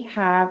 We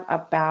have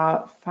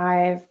about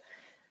 5,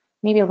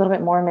 maybe a little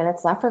bit more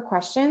minutes left for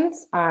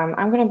questions.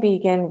 I'm going to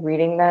begin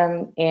reading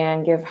them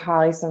and give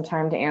Holly some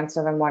time to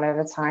answer them one at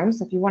a time.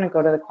 So if you want to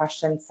go to the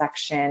question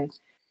section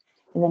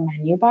in the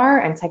menu bar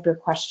and type your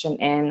question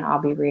in,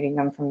 I'll be reading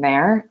them from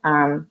there.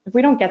 If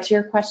we don't get to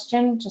your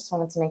question, just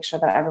wanted to make sure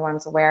that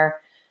everyone's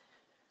aware.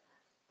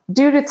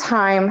 Due to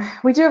time,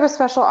 we do have a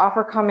special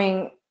offer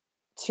coming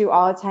to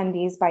all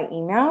attendees by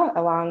email,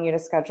 allowing you to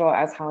schedule,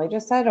 as Holly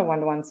just said, a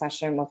one-to-one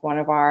session with one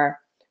of our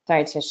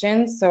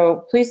dietitians.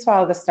 So please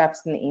follow the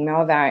steps in the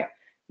email that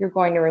you're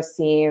going to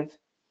receive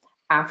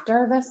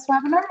after this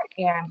webinar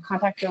and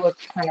contact your local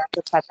planner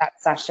to set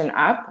that session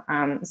up,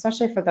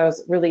 especially for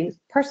those really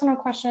personal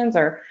questions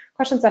or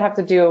questions that have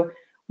to do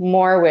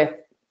more with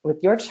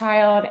your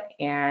child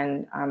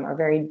and are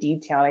very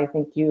detailed. I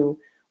think you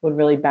would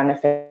really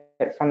benefit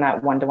from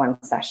that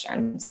one-to-one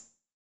session.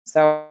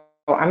 So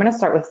I'm going to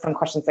start with some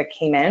questions that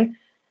came in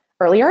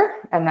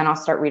earlier, and then I'll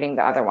start reading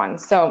the other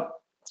ones. So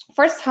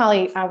first,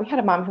 Holly, we had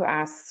a mom who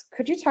asked,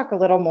 could you talk a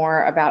little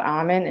more about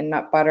almond and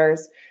nut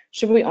butters?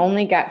 Should we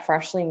only get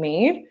freshly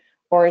made,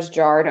 or is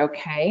jarred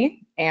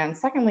okay? And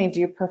secondly, do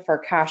you prefer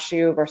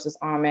cashew versus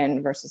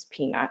almond versus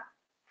peanut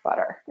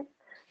butter?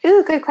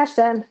 Ooh, good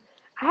question.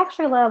 I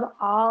actually love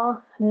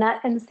all nut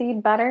and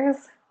seed butters,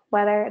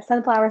 whether it's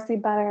sunflower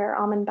seed butter or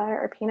almond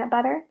butter or peanut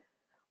butter.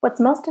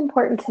 What's most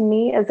important to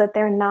me is that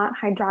they're not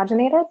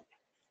hydrogenated.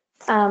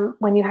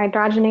 When you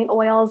hydrogenate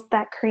oils,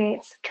 that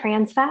creates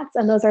trans fats,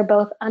 and those are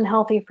both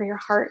unhealthy for your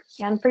heart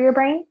and for your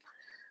brain.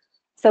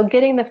 So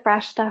getting the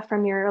fresh stuff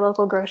from your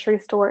local grocery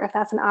store, if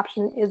that's an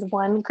option, is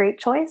one great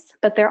choice,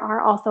 but there are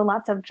also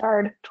lots of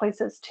jarred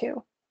choices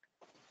too.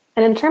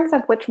 And in terms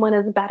of which one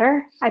is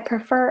better, I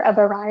prefer a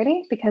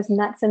variety because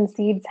nuts and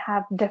seeds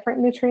have different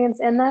nutrients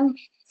in them.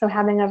 So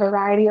having a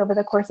variety over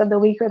the course of the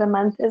week or the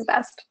month is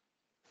best.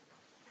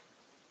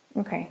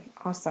 Okay,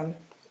 awesome.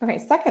 Okay,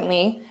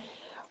 secondly,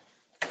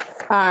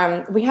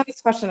 we had this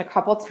question a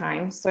couple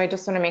times, so I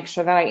just want to make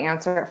sure that I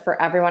answer it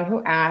for everyone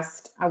who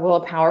asked. Will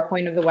a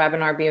PowerPoint of the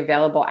webinar be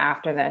available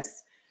after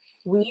this?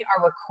 We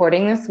are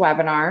recording this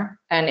webinar,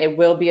 and it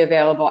will be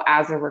available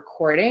as a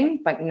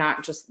recording, but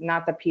not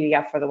the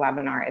PDF for the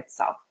webinar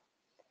itself.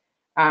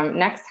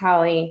 Next,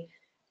 Holly,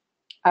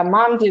 a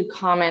mom did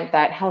comment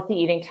that healthy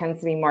eating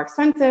tends to be more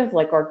expensive,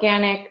 like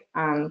organic.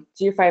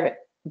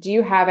 Do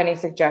you have any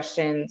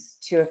suggestions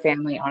to a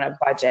family on a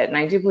budget? And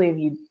I do believe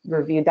you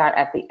reviewed that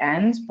at the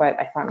end, but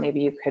I thought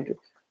maybe you could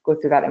go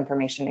through that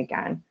information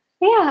again.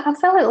 Yeah,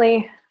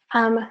 absolutely.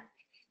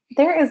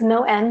 There is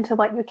no end to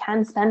what you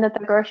can spend at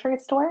the grocery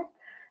store,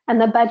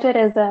 and the budget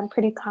is a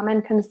pretty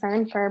common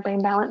concern for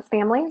brain balance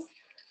families.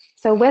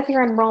 So with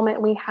your enrollment,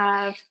 we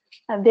have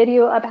a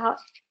video about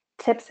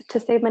tips to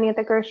save money at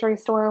the grocery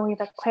store. We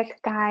have a quick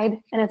guide,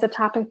 and it's a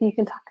topic you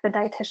can talk to the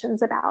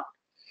dietitians about.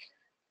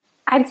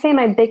 I'd say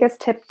my biggest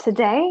tip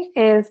today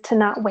is to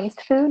not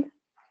waste food.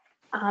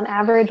 On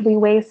average, we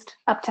waste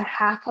up to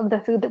half of the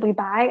food that we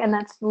buy, and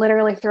that's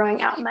literally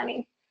throwing out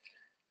money.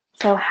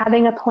 So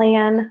having a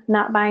plan,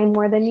 not buying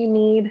more than you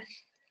need,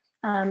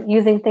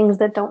 using things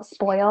that don't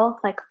spoil,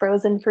 like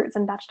frozen fruits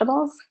and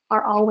vegetables,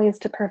 are all ways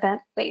to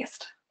prevent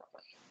waste.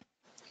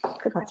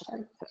 Good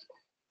question.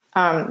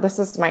 This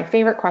is my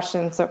favorite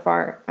question so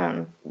far.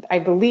 I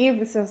believe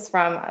this is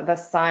from the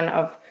son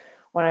of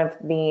one of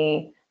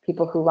the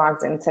people who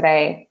logged in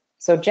today.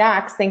 So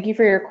Jax, thank you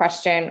for your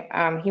question.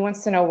 He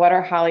wants to know, what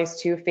are Holly's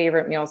 2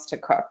 favorite meals to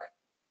cook?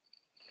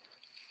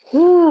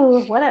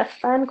 Ooh, what a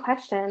fun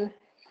question.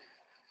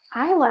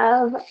 I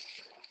love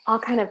all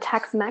kind of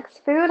Tex-Mex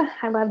food.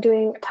 I love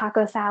doing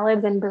taco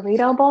salads and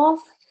burrito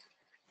bowls.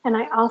 And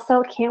I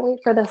also can't wait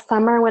for the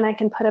summer when I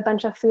can put a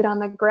bunch of food on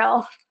the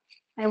grill.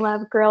 I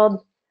love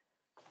grilled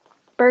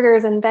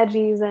burgers and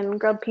veggies and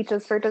grilled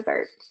peaches for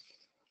dessert.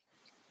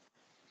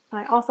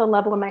 I also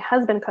love when my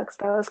husband cooks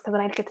those because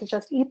then I get to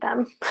just eat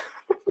them.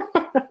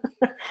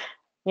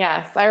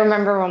 Yes, I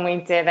remember when we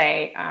did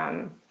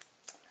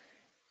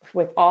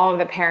with all of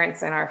the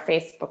parents in our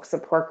Facebook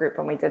support group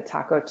when we did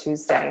Taco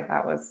Tuesday.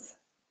 That was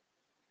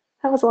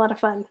a lot of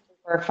fun.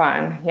 Super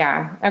fun,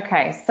 yeah.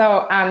 Okay,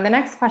 so the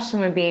next question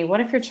would be,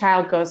 what if your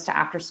child goes to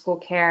after school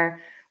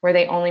care where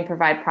they only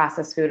provide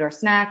processed food or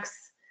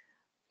snacks,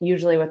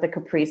 usually with the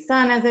Capri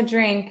Sun as a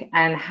drink,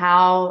 and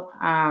how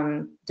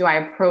do I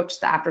approach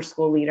the after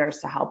school leaders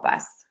to help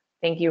us?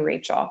 Thank you,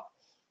 Rachel.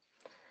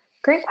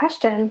 Great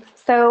question.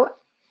 So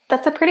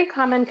that's a pretty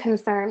common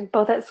concern,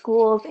 both at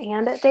schools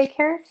and at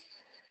daycares,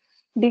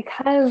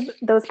 because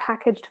those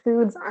packaged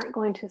foods aren't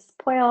going to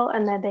spoil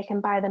and that they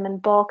can buy them in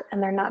bulk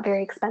and they're not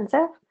very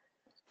expensive.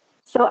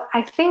 So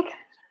I think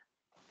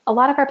a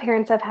lot of our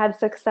parents have had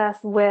success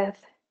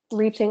with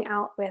reaching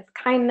out with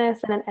kindness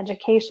and an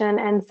education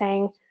and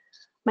saying,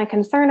 my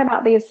concern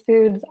about these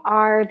foods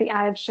are the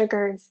added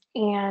sugars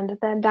and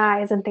the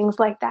dyes and things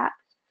like that.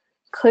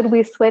 Could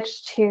we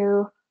switch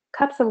to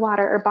cups of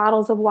water or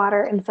bottles of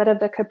water instead of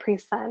the Capri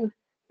Sun?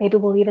 Maybe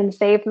we'll even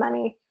save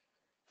money.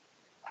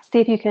 See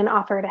if you can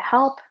offer to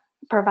help,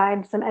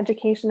 provide some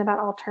education about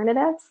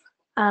alternatives.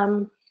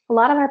 A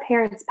lot of our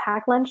parents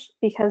pack lunch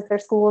because their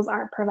schools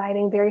aren't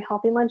providing very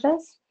healthy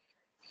lunches.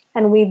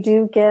 And we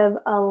do give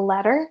a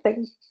letter that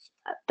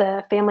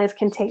the families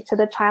can take to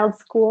the child's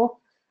school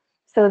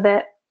so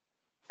that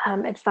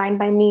it's signed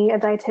by me, a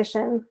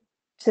dietitian,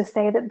 to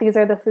say that these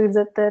are the foods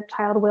that the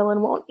child will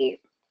and won't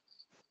eat.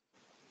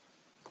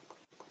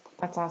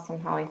 That's awesome,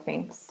 Holly.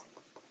 Thanks.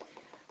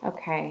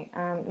 Okay,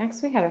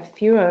 next we had a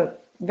few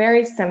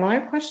very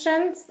similar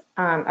questions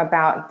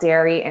about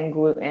dairy and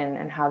gluten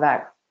and how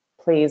that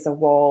plays a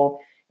role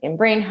in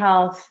brain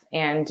health,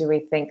 and do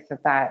we think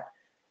that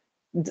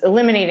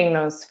eliminating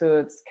those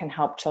foods can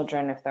help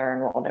children if they're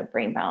enrolled at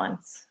Brain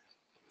Balance?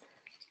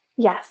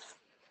 Yes.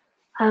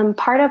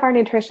 Part of our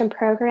nutrition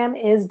program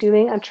is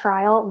doing a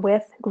trial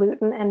with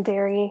gluten and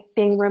dairy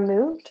being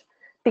removed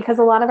because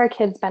a lot of our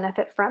kids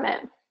benefit from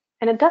it.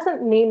 And it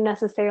doesn't mean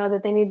necessarily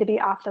that they need to be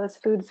off those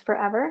foods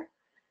forever,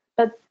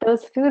 but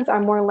those foods are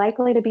more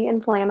likely to be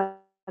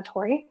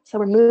inflammatory. So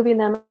removing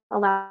them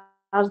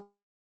allows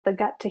the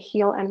gut to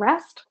heal and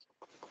rest,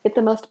 get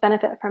the most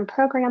benefit from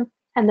program,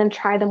 and then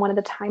try them one at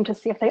a time to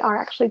see if they are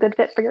actually a good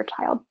fit for your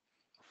child.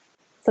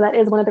 So that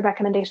is one of the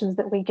recommendations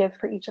that we give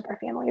for each of our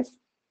families.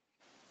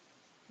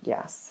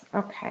 Yes,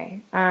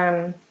 okay.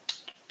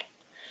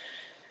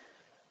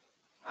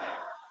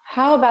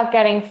 How about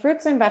getting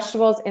fruits and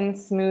vegetables in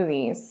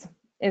smoothies?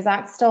 Is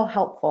that still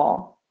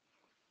helpful?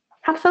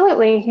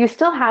 Absolutely. You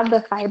still have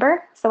the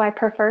fiber, so I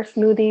prefer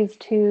smoothies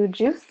to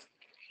juice,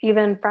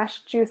 even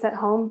fresh juice at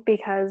home,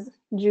 because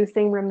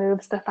juicing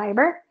removes the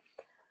fiber.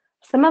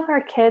 Some of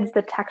our kids,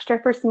 the texture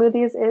for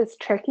smoothies is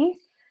tricky.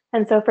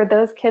 And so for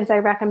those kids, I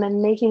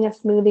recommend making a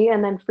smoothie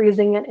and then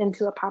freezing it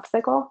into a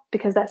popsicle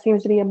because that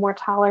seems to be a more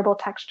tolerable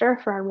texture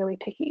for our really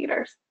picky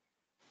eaters.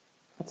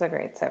 That's a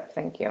great tip,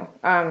 thank you.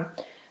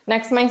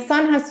 Next, my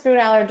son has food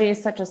allergies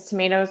such as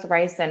tomatoes,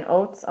 rice, and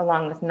oats,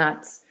 along with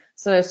nuts.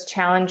 So it's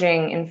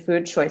challenging in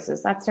food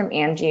choices. That's from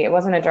Angie. It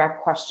wasn't a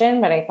direct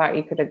question, but I thought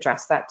you could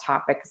address that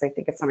topic because I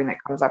think it's something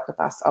that comes up with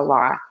us a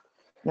lot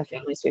in the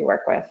families we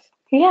work with.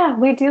 Yeah,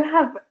 we do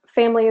have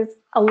families,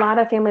 a lot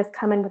of families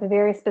come in with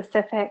very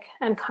specific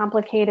and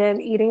complicated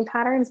eating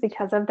patterns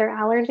because of their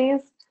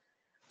allergies.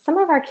 Some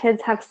of our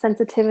kids have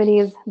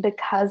sensitivities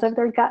because of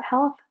their gut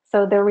health.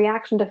 So their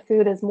reaction to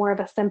food is more of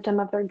a symptom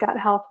of their gut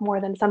health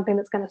more than something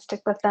that's going to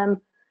stick with them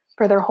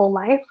for their whole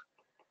life.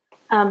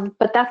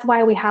 But that's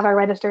why we have our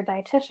registered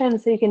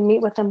dietitian, so you can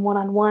meet with them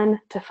one-on-one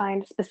to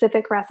find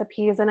specific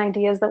recipes and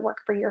ideas that work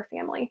for your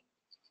family.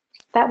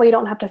 That way you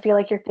don't have to feel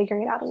like you're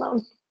figuring it out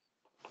alone.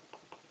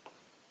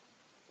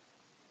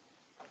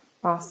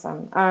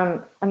 Awesome.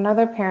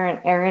 Another parent,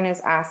 Erin,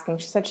 is asking,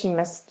 she said she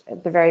missed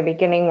at the very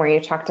beginning where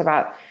you talked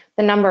about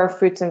the number of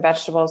fruits and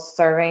vegetables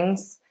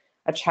servings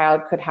a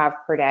child could have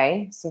per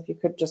day. So if you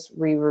could just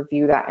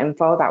re-review that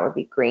info, that would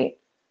be great.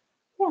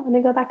 Yeah, let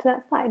me go back to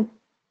that slide.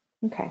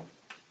 Okay.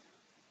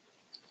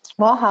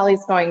 While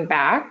Holly's going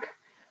back,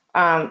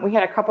 we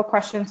had a couple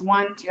questions.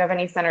 One, do you have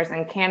any centers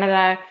in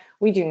Canada?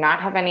 We do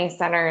not have any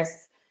centers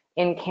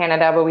in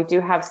Canada, but we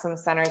do have some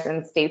centers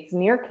in states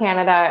near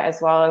Canada,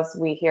 as well as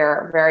we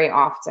hear very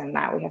often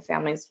that we have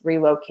families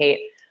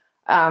relocate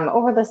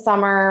over the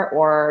summer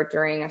or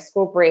during a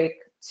school break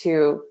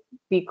to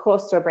be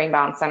close to a brain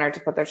balance center to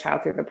put their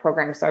child through the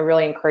program. So I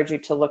really encourage you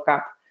to look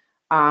up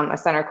a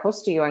center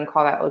close to you and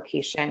call that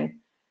location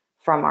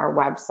from our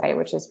website,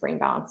 which is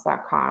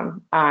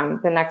brainbalance.com.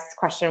 The next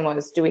question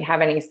was, do we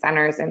have any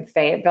centers in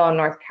Fayetteville,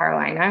 North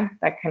Carolina?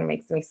 That kind of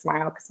makes me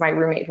smile because my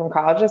roommate from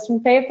college is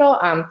from Fayetteville.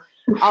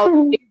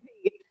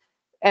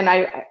 And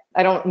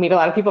I don't meet a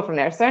lot of people from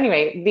there. So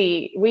anyway,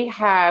 we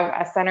have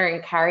a center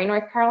in Cary,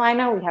 North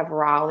Carolina. We have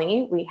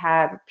Raleigh. We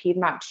have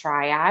Piedmont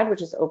Triad,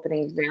 which is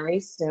opening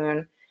very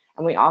soon.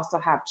 And we also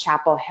have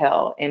Chapel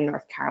Hill in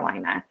North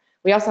Carolina.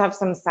 We also have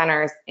some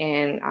centers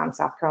in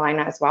South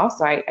Carolina as well.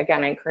 So I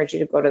encourage you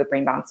to go to the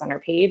Brain Balance Center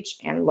page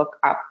and look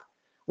up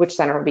which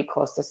center would be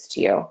closest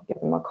to you. Give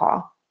them a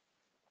call.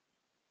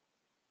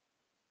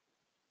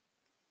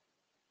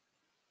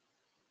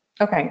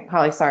 Okay,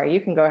 Holly, sorry, you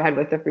can go ahead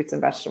with the fruits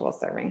and vegetable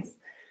servings.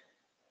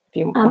 If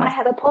you I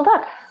have it pulled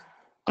up.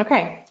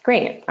 Okay,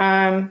 great.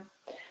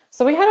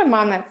 So we had a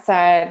mom that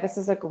said, this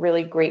is a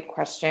really great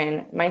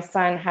question. My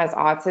son has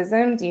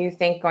autism. Do you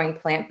think going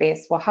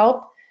plant-based will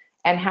help?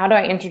 And how do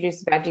I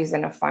introduce veggies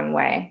in a fun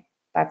way?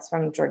 That's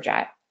from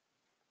Georgette.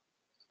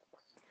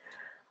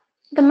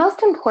 The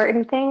most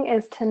important thing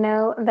is to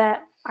know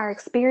that our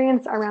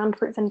experience around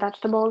fruits and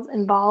vegetables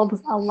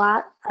involves a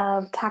lot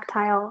of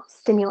tactile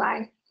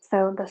stimuli.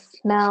 So the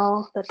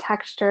smell, the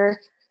texture,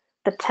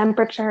 the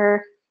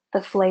temperature,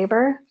 the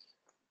flavor.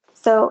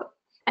 So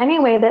any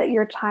way that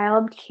your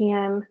child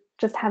can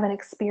just have an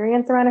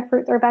experience around a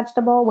fruit or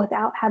vegetable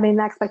without having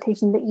the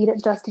expectation to eat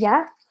it just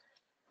yet.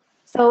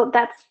 So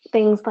that's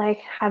things like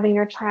having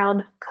your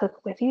child cook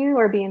with you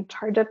or be in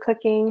charge of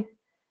cooking.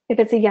 If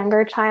it's a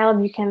younger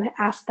child, you can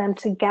ask them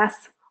to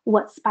guess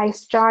what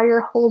spice jar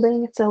you're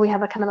holding. So we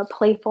have a kind of a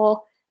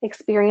playful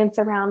experience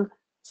around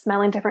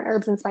smelling different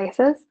herbs and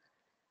spices.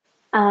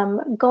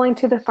 Going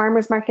to the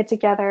farmer's market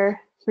together,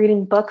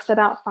 reading books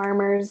about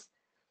farmers,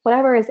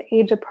 whatever is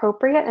age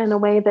appropriate in a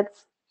way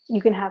that's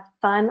you can have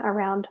fun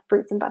around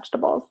fruits and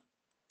vegetables.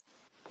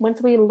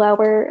 Once we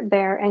lower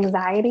their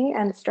anxiety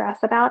and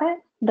stress about it,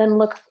 then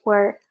look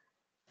for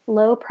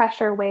low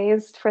pressure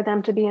ways for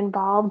them to be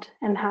involved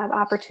and have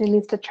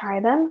opportunities to try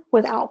them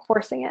without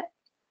forcing it.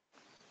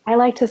 I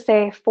like to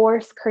say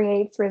force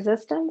creates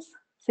resistance.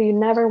 So you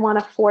never want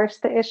to force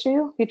the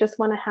issue. You just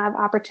want to have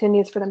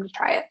opportunities for them to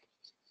try it.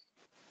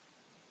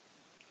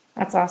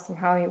 That's awesome,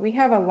 Holly. We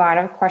have a lot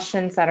of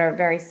questions that are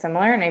very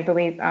similar, and I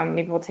believe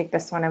maybe we'll take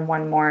this one and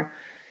one more.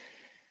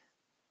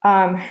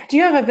 Do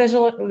you have a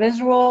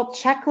visual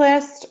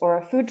checklist or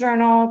a food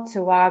journal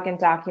to log and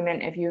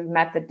document if you've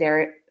met the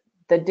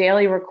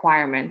daily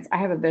requirements? I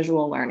have a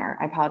visual learner.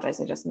 I apologize,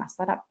 I just messed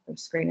that up. The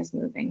screen is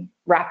moving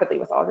rapidly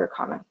with all of your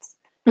comments.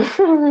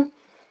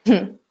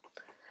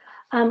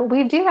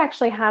 We do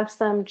actually have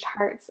some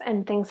charts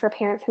and things for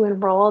parents who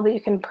enroll that you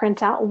can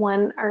print out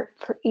one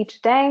for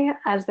each day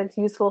as that's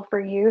useful for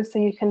you, so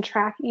you can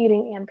track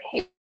eating and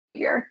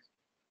behavior.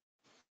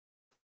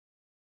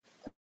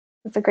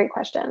 That's a great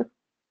question.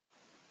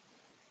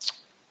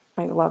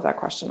 I love that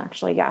question,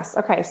 actually. Yes.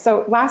 Okay.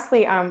 So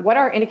lastly, what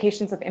are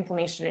indications of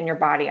inflammation in your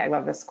body? I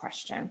love this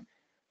question.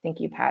 Thank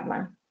you,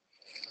 Padma.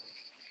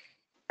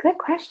 Good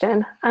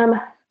question.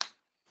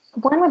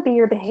 One would be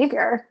your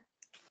behavior.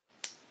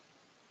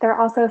 There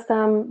are also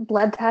some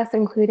blood tests,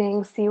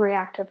 including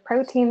C-reactive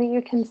protein that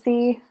you can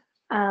see.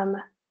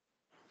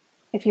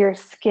 If your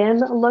skin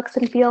looks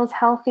and feels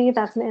healthy,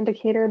 that's an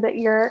indicator that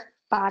your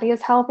body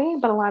is healthy,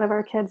 but a lot of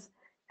our kids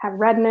have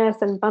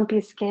redness and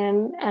bumpy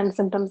skin and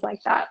symptoms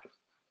like that.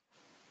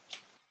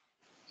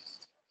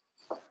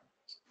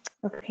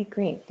 Okay,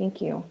 great. Thank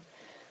you.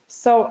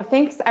 So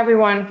thanks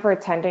everyone for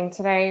attending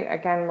today.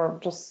 Again, we're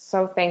just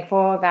so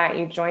thankful that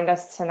you joined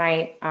us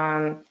tonight.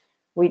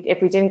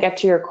 If we didn't get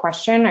to your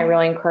question, I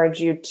really encourage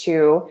you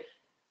to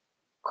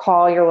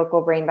call your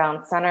local Brain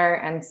Balance Center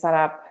and set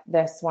up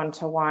this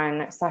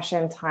one-to-one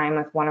session time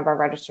with one of our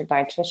registered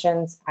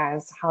dietitians.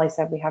 As Holly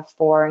said, we have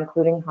 4,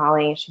 including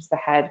Holly. She's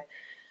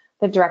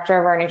the director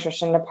of our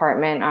nutrition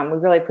department. We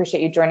really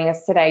appreciate you joining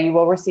us today. You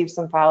will receive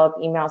some follow-up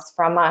emails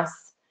from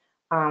us.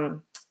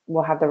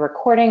 We'll have the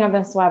recording of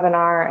this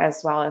webinar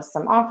as well as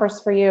some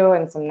offers for you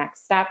and some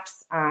next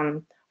steps.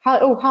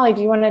 Holly,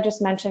 do you want to just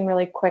mention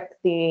really quick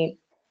the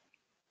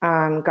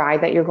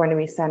guide that you're going to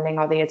be sending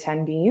all the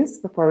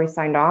attendees before we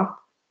signed off?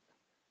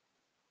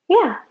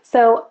 Yeah,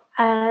 so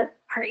our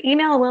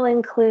email will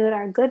include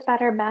our Good,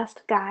 Better,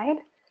 Best guide.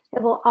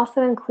 It will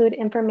also include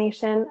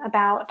information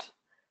about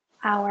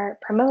our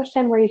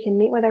promotion where you can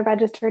meet with a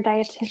registered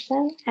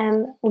dietitian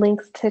and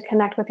links to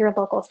connect with your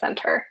local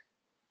center.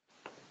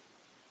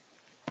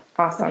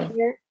 Awesome. So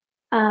here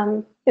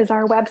is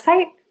our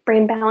website,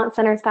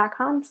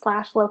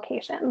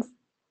 brainbalancecenters.com/locations.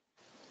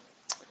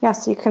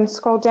 Yes, you can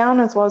scroll down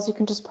as well as you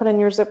can just put in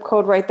your zip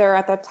code right there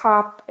at the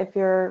top if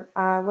you're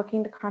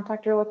looking to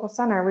contact your local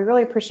center. We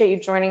really appreciate you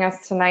joining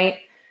us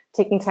tonight,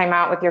 taking time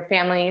out with your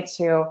family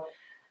to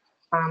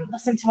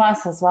listen to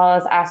us as well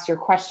as ask your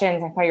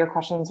questions. I thought your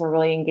questions were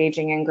really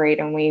engaging and great,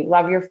 and we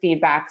love your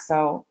feedback.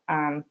 So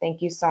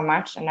thank you so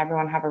much, and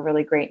everyone have a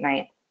really great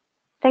night.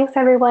 Thanks,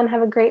 everyone.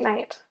 Have a great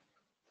night.